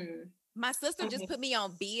 My sister just put me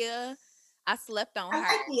on Bia. I slept on I her.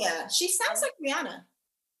 like Bia. She sounds like Rihanna.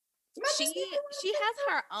 She has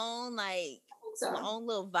her own like So. own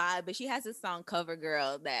little vibe, but she has this song Cover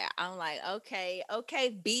Girl that I'm like, okay,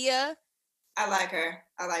 Bia. I like her.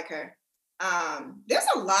 There's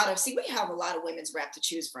a lot of we have a lot of women's rap to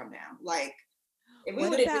choose from now. Like if we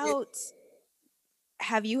What would about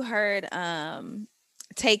have you heard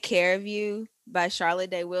Take Care of You by Charlotte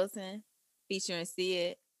Day Wilson featuring See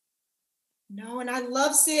It? No, and I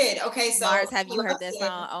love Sid. Okay, so Mars, have I you love heard that Sid.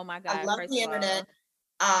 song? Oh my I God. love First the of internet.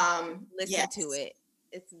 all, listen to Yes. it.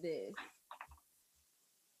 It's this.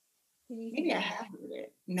 Can you Maybe I hear have it? heard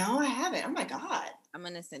it. No, I haven't. Oh my God. I'm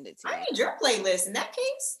gonna send it to I you. need your playlist in that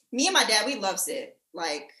case. Me and my dad, we love Sid.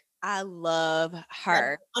 Like I love that's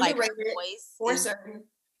her. Like her underrated voice for is certain.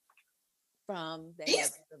 from the She's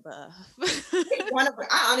heavens above. one of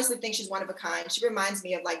I honestly think she's one of a kind. She reminds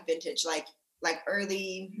me of like vintage, like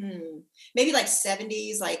early, maybe like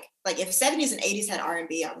 70s, like if 70s and 80s had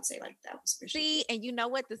R&B, I would say like that was for sure. See, and you know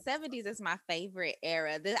what? The 70s is my favorite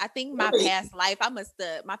era. I think my Really? past life,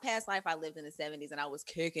 my past life, I lived in the 70s and I was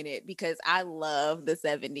kicking it because I love the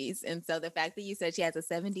 70s. And so the fact that you said she has a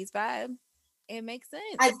 70s vibe, it makes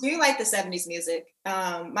I sense. do like the 70s music.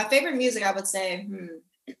 My favorite music, I would say,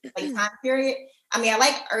 like time period. I mean, I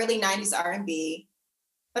like early 90s R&B,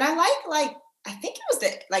 but I like I think it was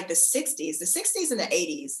the 60s and the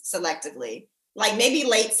 80s selectively. Like maybe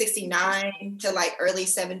late 69 to like early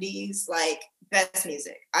 70s, like best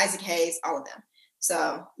music. Isaac Hayes, all of them.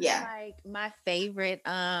 So yeah. Like my favorite,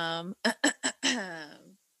 oh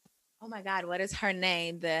my God, what is her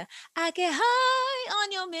name? The I get high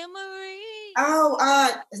on your memory.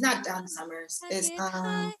 Oh, it's not Donna Summers. I It's get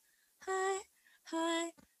high, high,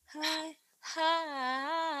 high,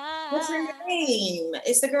 what's her high. name?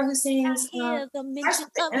 It's the girl who I sings hear the starts mention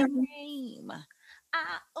with the of your M. name.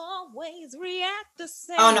 I always react the Oh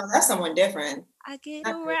same. no, that's someone different. I get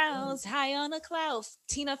Not her. aroused high on a cloud.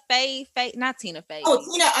 Tina Fey, not Tina Oh, Fey.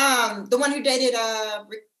 Tina, the one who dated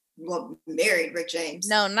married Rick James.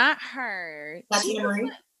 No, not her. Not She's Tina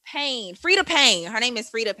Marie. Payne. Frida Payne. Her name is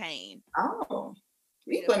Frida Payne. Oh,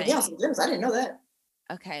 you Frida put me on Payne. some gems. I didn't know that.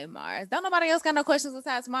 Okay, Mars. Don't nobody else got no questions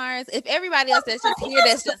besides Mars? If everybody else that's just here,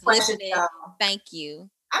 that's just listening, thank you.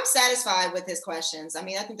 I'm satisfied with his questions. I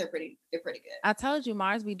mean, I think they're pretty good. I told you,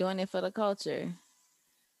 Mars be doing it for the culture.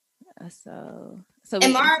 So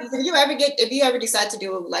And Mars, if you ever decide to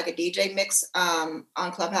do like a DJ mix on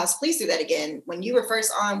Clubhouse, please do that again. When you were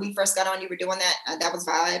first on, we first got on, you were doing that. That was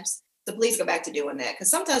vibes. So please go back to doing that because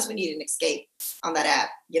sometimes we need an escape on that app,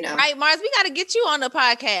 you know. Right, Mars, we got to get you on the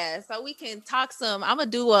podcast so we can talk some. I'm gonna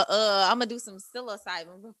do some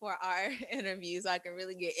psilocybin before our interview so I can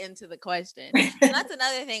really get into the question. That's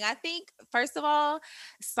another thing. I think first of all,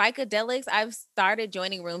 psychedelics. I've started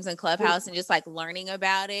joining rooms in Clubhouse and just like learning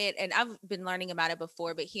about it, and I've been learning about it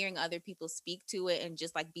before, but hearing other people speak to it and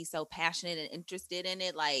just like be so passionate and interested in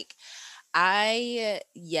it, like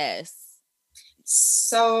yes.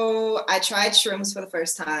 So I tried shrooms for the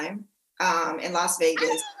first time in Las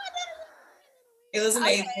Vegas. It was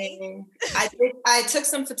amazing. Okay. I took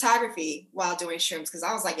some photography while doing shrooms because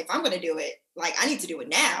I was like, if I'm going to do it, like I need to do it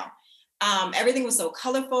now. Everything was so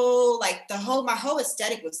colorful. Like my whole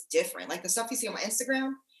aesthetic was different. Like the stuff you see on my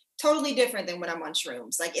Instagram, totally different than when I'm on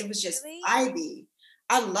shrooms. Like it was just vibey.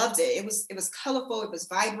 I loved it. It was colorful. It was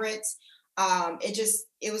vibrant.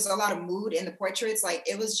 It was a lot of mood in the portraits. Like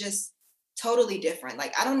it was just totally different.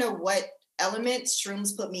 Like I don't know what element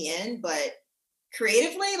shrooms put me in, but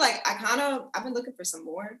creatively, like I've been looking for some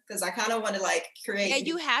more because I kind of want to like create. Yeah,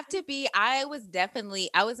 you have to be. I was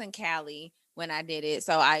in Cali when I did it,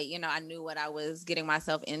 so I knew what I was getting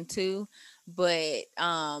myself into, but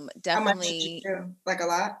definitely. How much did you do? Like a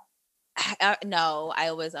lot? No,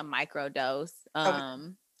 I was a micro dose. Okay.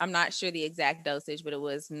 I'm not sure the exact dosage, but it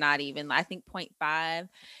was not even, I think 0.5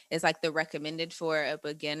 is like the recommended for a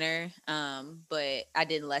beginner. But I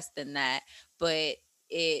did less than that. But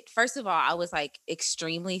first of all, I was like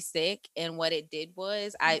extremely sick. And what it did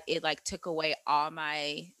was it like took away all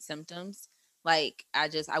my symptoms. Like I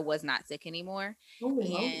was not sick anymore.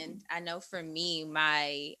 And I know for me,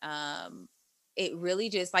 it really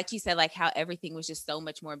just, like you said, like how everything was just so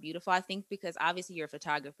much more beautiful. I think because obviously you're a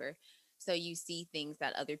photographer, so you see things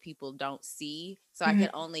that other people don't see. So I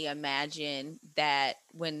can only imagine that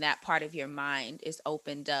when that part of your mind is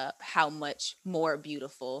opened up, how much more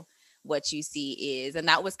beautiful what you see is. And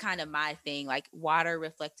that was kind of my thing. Like water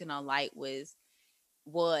reflecting on light was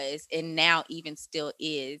and now even still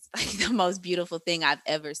is like the most beautiful thing I've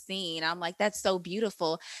ever seen. I'm like, that's so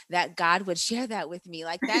beautiful that God would share that with me.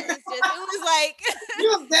 Like that is just, it was like you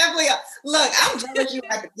was definitely look, I'm jealous you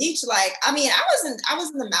were at the beach. Like, I mean, I was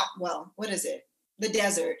in the mountain, well, what is it? The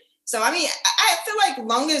desert. So I mean, I feel like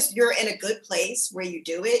long as you're in a good place where you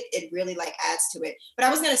do it, it really like adds to it. But I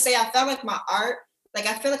was gonna say I felt like my art, like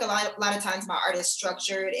I feel like a lot of times my art is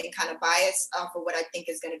structured and kind of biased for what I think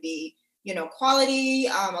is gonna be, quality.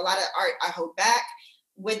 A lot of art I hold back.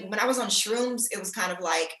 When I was on shrooms, it was kind of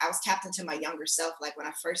like I was tapped into my younger self, like when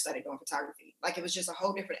I first started doing photography. Like it was just a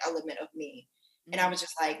whole different element of me. And I was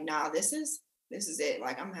just like, nah, this is it.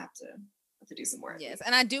 Like I'm gonna have to to do some work. Yes,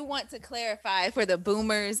 and I do want to clarify for the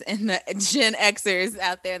boomers and the Gen Xers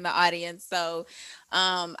out there in the audience. So,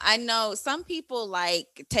 I know some people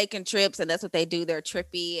like taking trips, and that's what they do. They're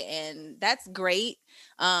trippy, and that's great.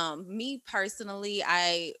 Me personally,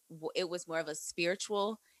 it was more of a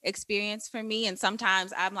spiritual experience for me, and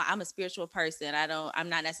sometimes I'm a spiritual person. I'm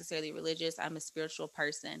not necessarily religious. I'm a spiritual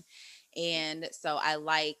person, and so I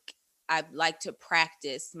like to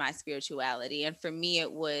practice my spirituality. And for me,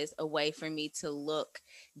 it was a way for me to look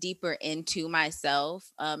deeper into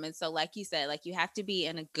myself. And so, like you said, like you have to be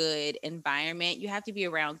in a good environment, you have to be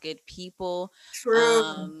around good people.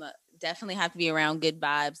 True. Definitely have to be around good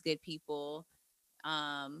vibes, good people.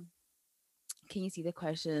 Um, can you see the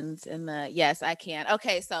questions in the yes, I can.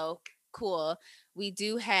 Okay, so cool. We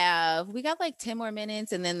got like 10 more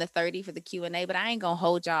minutes and then the 30 for the Q&A, but I ain't gonna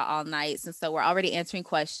hold y'all all night since so we're already answering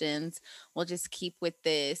questions. We'll just keep with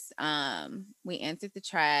this. We answered the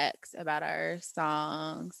tracks about our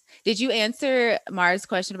songs. Did you answer Mars'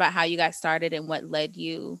 question about how you got started and what led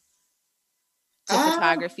you to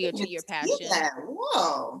photography or to your passion? Yeah.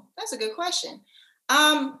 Whoa, that's a good question.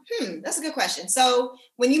 That's a good question. So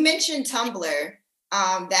when you mentioned Tumblr,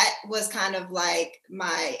 that was kind of like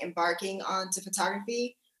my embarking onto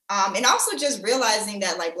photography. And also just realizing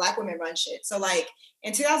that like Black women run shit. So like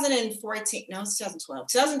in 2014, no, it's 2012.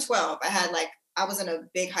 2012, I was in a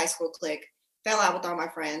big high school clique, fell out with all my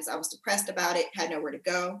friends. I was depressed about it, had nowhere to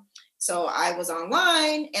go. So I was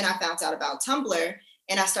online and I found out about Tumblr,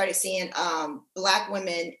 and I started seeing Black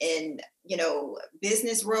women in,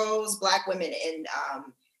 business roles, Black women in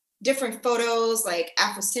different photos, like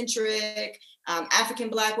Afrocentric, African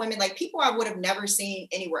Black women, like people I would have never seen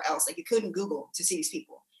anywhere else. Like you couldn't Google to see these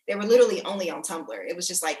people. They were literally only on Tumblr. It was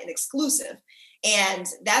just like an exclusive. And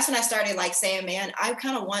that's when I started like saying, man, I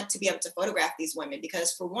kind of want to be able to photograph these women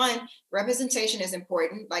because for one, representation is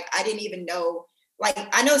important. Like I didn't even know, like,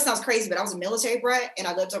 I know it sounds crazy, but I was a military brat and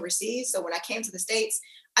I lived overseas. So when I came to the States,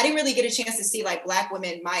 I didn't really get a chance to see like Black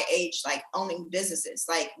women my age, like owning businesses,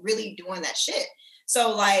 like really doing that shit.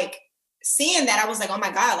 So like seeing that, I was like, oh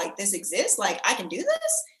my God, like this exists. Like I can do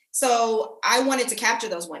this. So I wanted to capture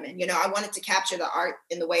those women. I wanted to capture the art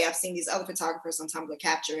in the way I've seen these other photographers on Tumblr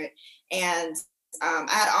capture it. And I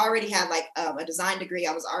had already had like a design degree.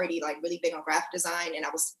 I was already like really big on graphic design and I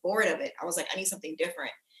was bored of it. I was like, I need something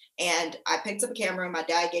different. And I picked up a camera. My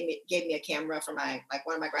dad gave me a camera for my like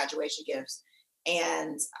one of my graduation gifts.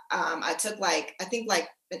 And I took like I think like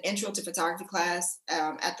an intro to photography class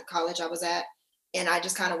at the college I was at, and I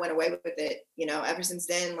just kind of went away with it. Ever since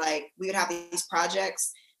then, like we would have these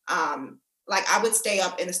projects. Like I would stay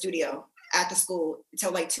up in the studio at the school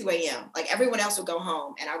until like 2 a.m. Like everyone else would go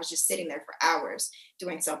home, and I was just sitting there for hours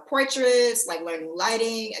doing self-portraits, like learning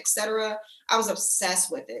lighting, etc. I was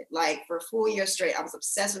obsessed with it. Like for a full year straight, I was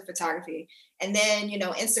obsessed with photography. And then,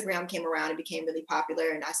 Instagram came around and became really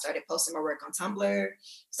popular, and I started posting my work on Tumblr,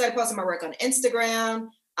 started posting my work on Instagram.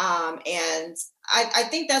 And I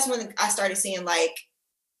think that's when I started seeing like,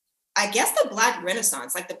 I guess the Black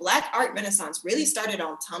Renaissance, like the Black art Renaissance really started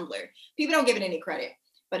on Tumblr. People don't give it any credit,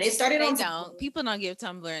 but it started on Tumblr. People don't give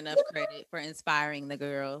Tumblr enough credit for inspiring the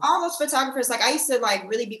girls. All those photographers, like I used to like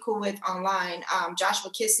really be cool with online.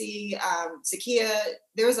 Joshua Kissy, Zakia.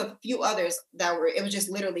 There was a few others that it was just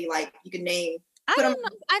literally like you could name.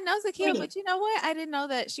 I know Zakia, but you know what? I didn't know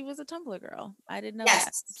that she was a Tumblr girl. I didn't know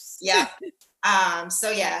that. Yeah.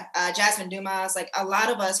 So yeah, Jasmine Dumas, like a lot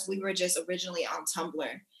of us, we were just originally on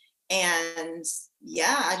Tumblr. And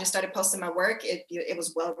yeah, I just started posting my work. It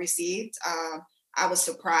was well received. I was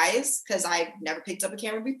surprised because I never picked up a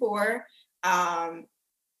camera before.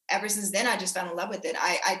 Ever since then, I just fell in love with it.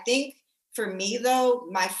 I think for me though,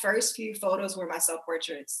 my first few photos were my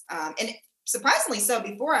self-portraits. And surprisingly so,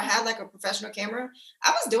 before I had like a professional camera,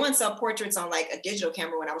 I was doing self-portraits on like a digital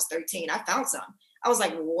camera when I was 13. I found some. I was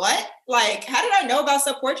like, what? Like, how did I know about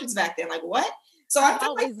self-portraits back then? Like, what? So I feel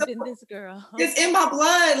always been this girl. It's in my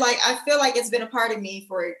blood. Like I feel like it's been a part of me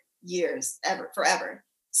for years, forever.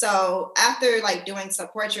 So after like doing some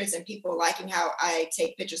portraits and people liking how I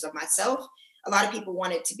take pictures of myself, a lot of people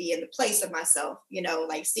wanted to be in the place of myself,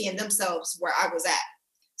 like seeing themselves where I was at.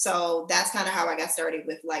 So that's kind of how I got started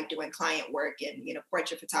with like doing client work and,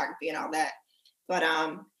 portrait photography and all that. But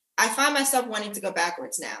I find myself wanting to go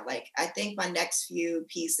backwards now. Like I think my next few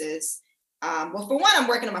pieces, well, for one, I'm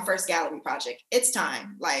working on my first gallery project. It's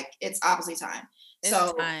time. Like it's obviously time. It's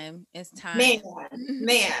time.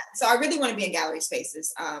 Man. So I really want to be in gallery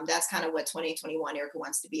spaces. That's kind of what 2021 Erica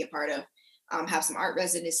wants to be a part of. Have some art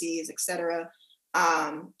residencies, etc.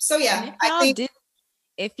 So yeah,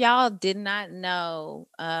 If y'all did not know,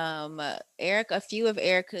 Erica, a few of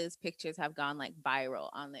Erica's pictures have gone like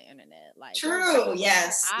viral on the internet. Like, True.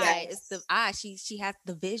 Yes. eye, it's the Yes. eye. She has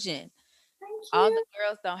the vision. Thank All the you.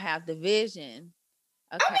 girls don't have the vision.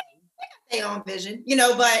 I Okay. mean, they got their own vision, you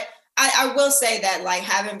know, but I will say that like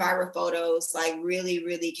having viral photos like really,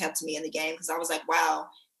 really kept me in the game because I was like, wow,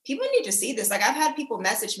 people need to see this. Like I've had people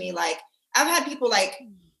message me, like I've had people like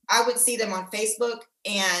I would see them on Facebook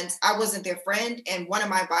and I wasn't their friend, and one of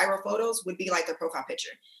my viral photos would be like their profile picture,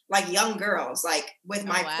 like young girls, like with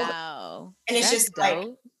my photo. Wow. And it's That's just like,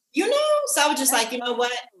 dope. you know, so I was just That's like, you know what?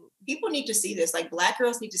 dope. People need to see this. Like Black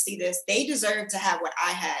girls need to see this. They deserve to have what I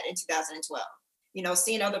had in 2012. You know,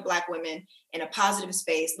 seeing other Black women in a positive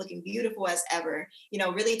space, looking beautiful as ever, you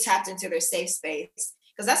know, really tapped into their safe space.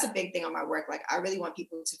 Because that's a big thing on my work. Like I really want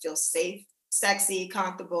people to feel safe, sexy,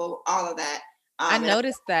 comfortable, all of that. I And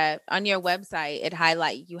noticed that on your website,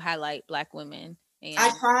 you highlight Black women. And I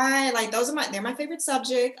try, like they're my favorite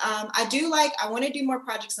subject. I want to do more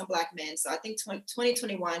projects on Black men. So I think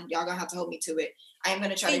 2021, y'all gonna have to hold me to it. I am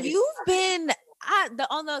gonna try to do. you've been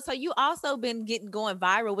so you also been going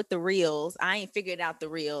viral with the reels. I ain't figured out the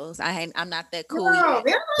reels. I'm not that cool No, yet.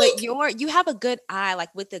 really? But you have a good eye,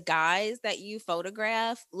 like with the guys that you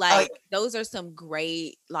photograph. Like those are some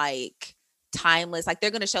great, like timeless. Like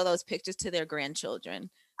they're gonna show those pictures to their grandchildren.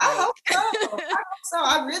 I Like, hope so. I hope so.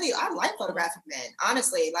 I like photographing men.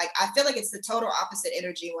 Honestly, like I feel like it's the total opposite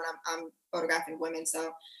energy when I'm photographing women.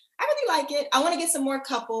 So I really like it. I want to get some more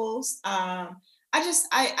couples. I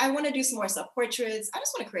want to do some more self portraits. I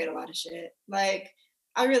just want to create a lot of shit. Like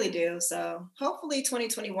I really do. So hopefully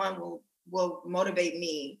 2021 will motivate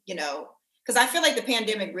me. You know, because I feel like the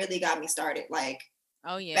pandemic really got me started. Like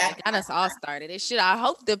oh yeah, back. it got us all started. It should. I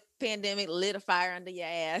hope the pandemic lit a fire under your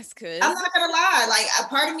ass. I'm Cause not gonna lie, like a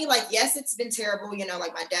part of me, like, yes, it's been terrible. You know,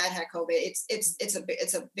 like my dad had COVID.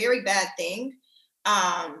 It's a very bad thing.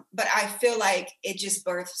 But I feel like it just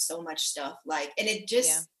birthed so much stuff. Like, and it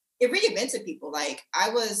reinvented people. Like I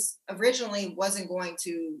was originally wasn't going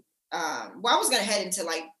to I was gonna head into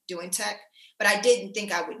like doing tech, but I didn't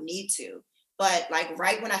think I would need to. But like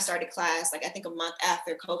right when I started class, like I think a month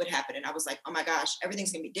after COVID happened, and I was like, oh my gosh,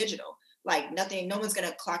 everything's gonna be digital. Like nothing, no one's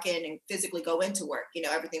gonna clock in and physically go into work. You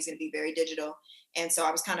know, everything's gonna be very digital. And so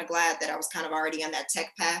I was kind of glad that I was kind of already on that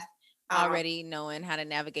tech path. already knowing how to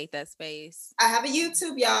navigate that space. I have a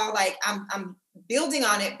YouTube, y'all. Like I'm building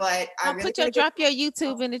on it, but I really Drop your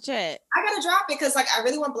YouTube in the chat. I gotta drop it because like I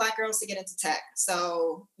really want Black girls to get into tech.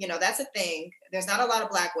 So, you know, that's a thing. There's not a lot of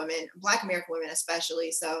Black women, Black American women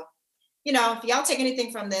especially. So, you know, if y'all take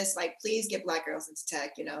anything from this, like please get Black girls into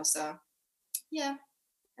tech, you know. So yeah,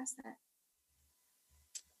 that's that.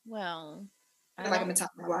 Well, I feel like I've been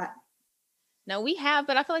talking a lot. No, we have,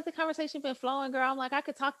 but I feel like the conversation been flowing, girl. I'm like, I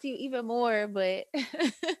could talk to you even more, but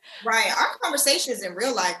right. Our conversations in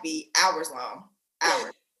real life be hours long.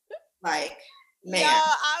 Hours. Like, man.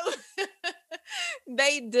 Yeah,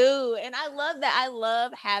 they do. And I love that. I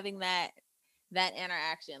love having that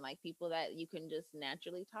interaction, like people that you can just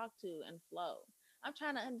naturally talk to and flow. I'm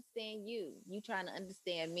trying to understand you. You trying to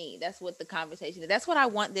understand me. That's what the conversation is. That's what I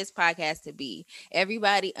want this podcast to be.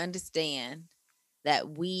 Everybody understand that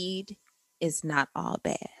weed is not all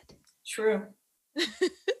bad. True.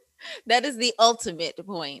 That is the ultimate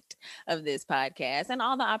point of this podcast and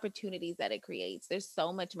all the opportunities that it creates. There's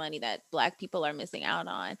so much money that Black people are missing out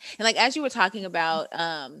on. And like as you were talking about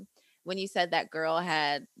when you said that girl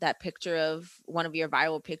had that picture of one of your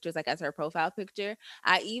viral pictures like as her profile picture,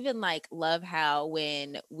 I even like love how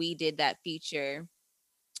when we did that feature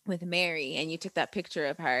with Mary and you took that picture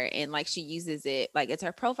of her and like she uses it like it's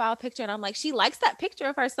her profile picture, and I'm like, she likes that picture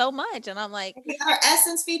of her so much, and I'm like, our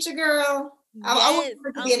Essence feature, girl. I wanted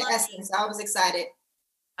her to be an Essence. I was excited.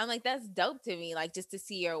 I'm like, that's dope to me, like just to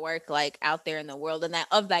see your work like out there in the world, and that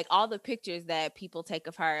of like all the pictures that people take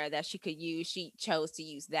of her that she could use, she chose to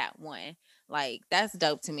use that one. Like that's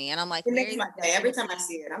dope to me, and I'm like, it makes my day every time I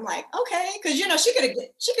see it. I'm like, okay, because you know she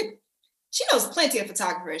knows plenty of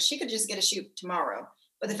photographers. She could just get a shoot tomorrow.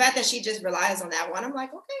 But the fact that she just relies on that one, I'm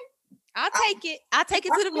like, okay. I'll take it. I'll take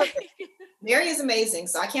it to the Mary. Mary is amazing.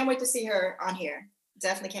 So I can't wait to see her on here.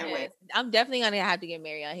 Definitely can't wait. I'm definitely going to have to get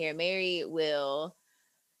Mary on here. Mary will.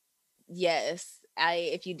 Yes.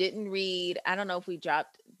 If you didn't read, I don't know if we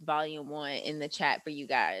dropped volume 1 in the chat for you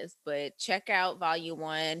guys, but check out volume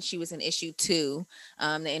 1. She was in issue 2.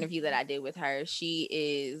 The interview that I did with her. She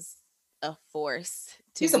is a force.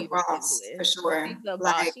 She's a boss for sure. She's a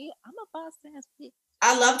boss. I'm a boss ass bitch.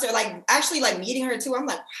 I loved her. Like actually, like meeting her too. I'm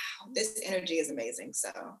like, wow, this energy is amazing. So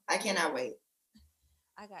I cannot wait.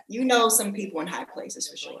 You know some people in high places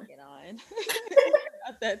for sure.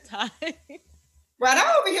 At that time. Right,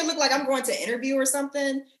 I over here look like I'm going to an interview or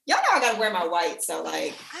something. Y'all know I gotta wear my white, so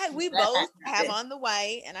like We both have on the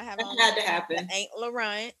white, and I have on had to happen. the Ain't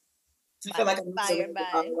Laurent. I feel like I'm inspired by.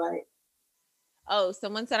 all white. Oh,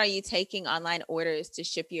 someone said, are you taking online orders to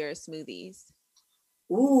ship your smoothies?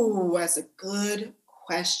 Ooh, that's a good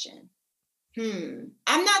question. I'm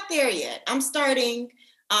not there yet. I'm starting.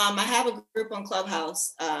 I have a group on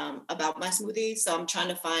Clubhouse about my smoothies, so I'm trying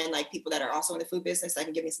to find like people that are also in the food business that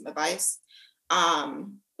can give me some advice.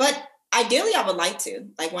 But ideally, I would like to.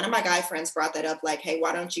 Like one of my guy friends brought that up, like, hey,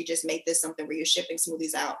 why don't you just make this something where you're shipping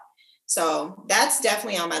smoothies out? So that's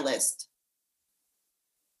definitely on my list.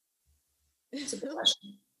 That's a good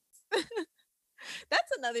question.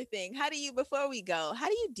 That's another thing. How do you, before we go, how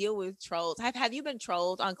do you deal with trolls? Have you been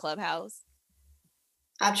trolled on Clubhouse?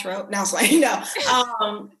 I've trolled. No, it's like no.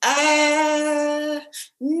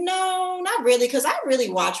 No, not really, because I really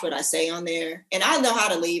watch what I say on there, and I know how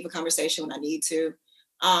to leave a conversation when I need to.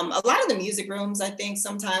 A lot of the music rooms, I think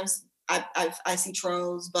sometimes I see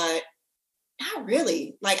trolls, but not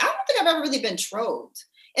really. Like I don't think I've ever really been trolled.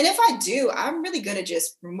 And if I do, I'm really good at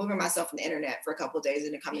just removing myself from the internet for a couple of days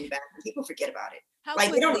and then coming back. And people forget about it. How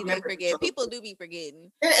like they don't quickly they remember forget. People do be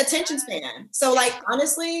forgetting. Their attention span. So like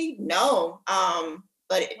honestly, no.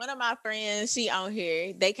 But one of my friends, she on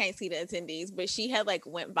here, they can't see the attendees, but she had like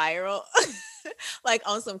went viral like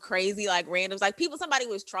on some crazy like randoms, like somebody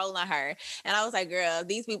was trolling her, and I was like, girl,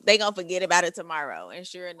 these people, they gonna forget about it tomorrow. And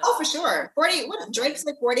sure enough, oh for sure, Drake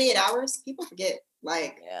said 48 hours. People forget.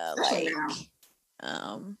 Like yeah, like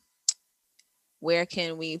now. Where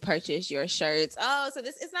can we purchase your shirts? Oh, so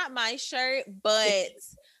this is not my shirt, but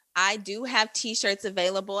I do have t-shirts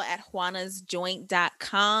available at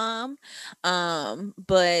juanasjoint.com.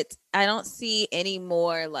 But I don't see any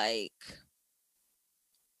more like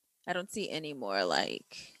the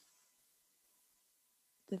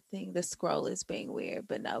scroll is being weird,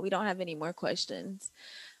 but no, we don't have any more questions.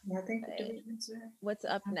 I think what's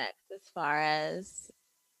up next as far as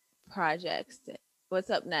projects? What's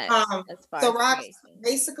up next? So Rox,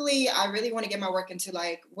 basically I really want to get my work into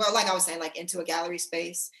like I was saying, like into a gallery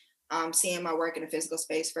space. Seeing my work in a physical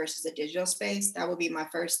space versus a digital space. That would be my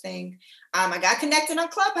first thing. I got connected on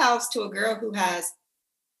Clubhouse to a girl who has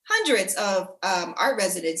hundreds of art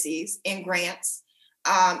residencies and grants.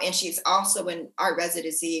 And she's also an art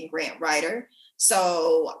residency and grant writer.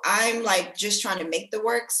 So I'm like just trying to make the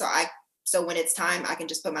work. So when it's time, I can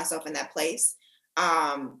just put myself in that place.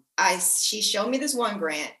 She showed me this one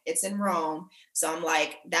grant. It's in Rome. So I'm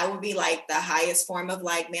like, that would be like the highest form of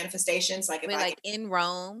like manifestations. Like in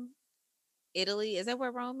Rome, Italy, is that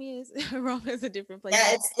where Rome is? Rome is a different place.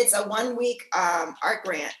 Yeah, it's a 1 week art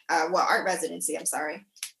grant, art residency. I'm sorry.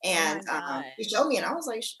 And she showed me, and I was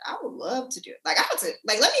like, I would love to do it. Like, I have to,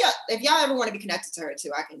 like, let me, if y'all ever want to be connected to her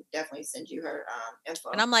too, I can definitely send you her info.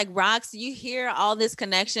 And I'm like, Rox, you hear all this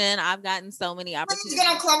connection? I've gotten so many opportunities. Get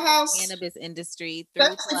on Clubhouse. Cannabis industry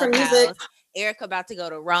through Clubhouse. Erica about to go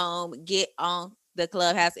to Rome. Get on the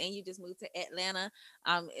Clubhouse, and you just moved to Atlanta.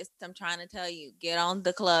 I'm trying to tell you, get on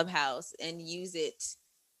the Clubhouse and use it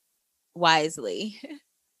wisely.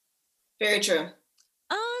 Very true.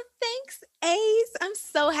 Thanks, Ace. I'm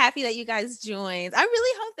so happy that you guys joined. I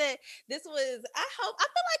really hope that I feel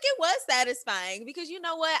like it was satisfying, because you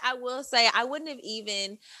know what? I will say I was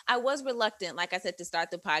reluctant, like I said, to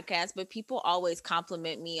start the podcast, but people always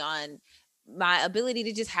compliment me on my ability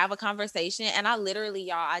to just have a conversation. And I literally,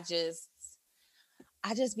 y'all, I just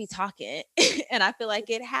be talking and I feel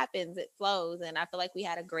like it happens, it flows. And I feel like we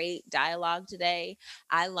had a great dialogue today.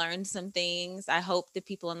 I learned some things. I hope the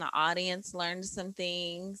people in the audience learned some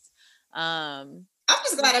things. I'm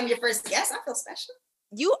just glad I'm your first guest. I feel special.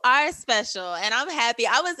 You are special, and I'm happy.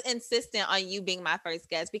 I was insistent on you being my first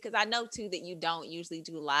guest because I know too that you don't usually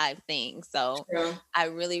do live things. So I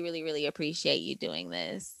really, really, really appreciate you doing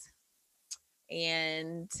this.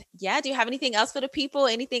 And yeah, do you have anything else for the people?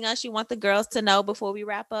 Anything else you want the girls to know before we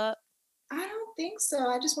wrap up? I don't think so.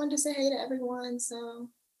 I just wanted to say hey to everyone. So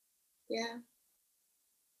yeah.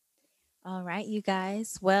 All right, you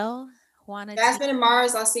guys. Well, Jasmine and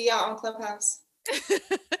Mars, I'll see y'all on Clubhouse.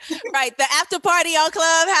 Right, the after party on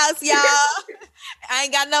Clubhouse, y'all. I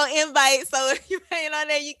ain't got no invite, so if you ain't on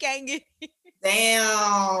there, you can't get it.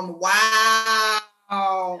 Damn. Wow.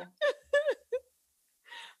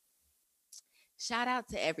 Shout out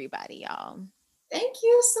to everybody, y'all. Thank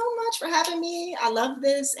you so much for having me. I love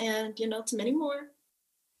this, and to many more.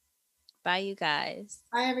 Bye, you guys.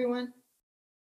 Bye, everyone.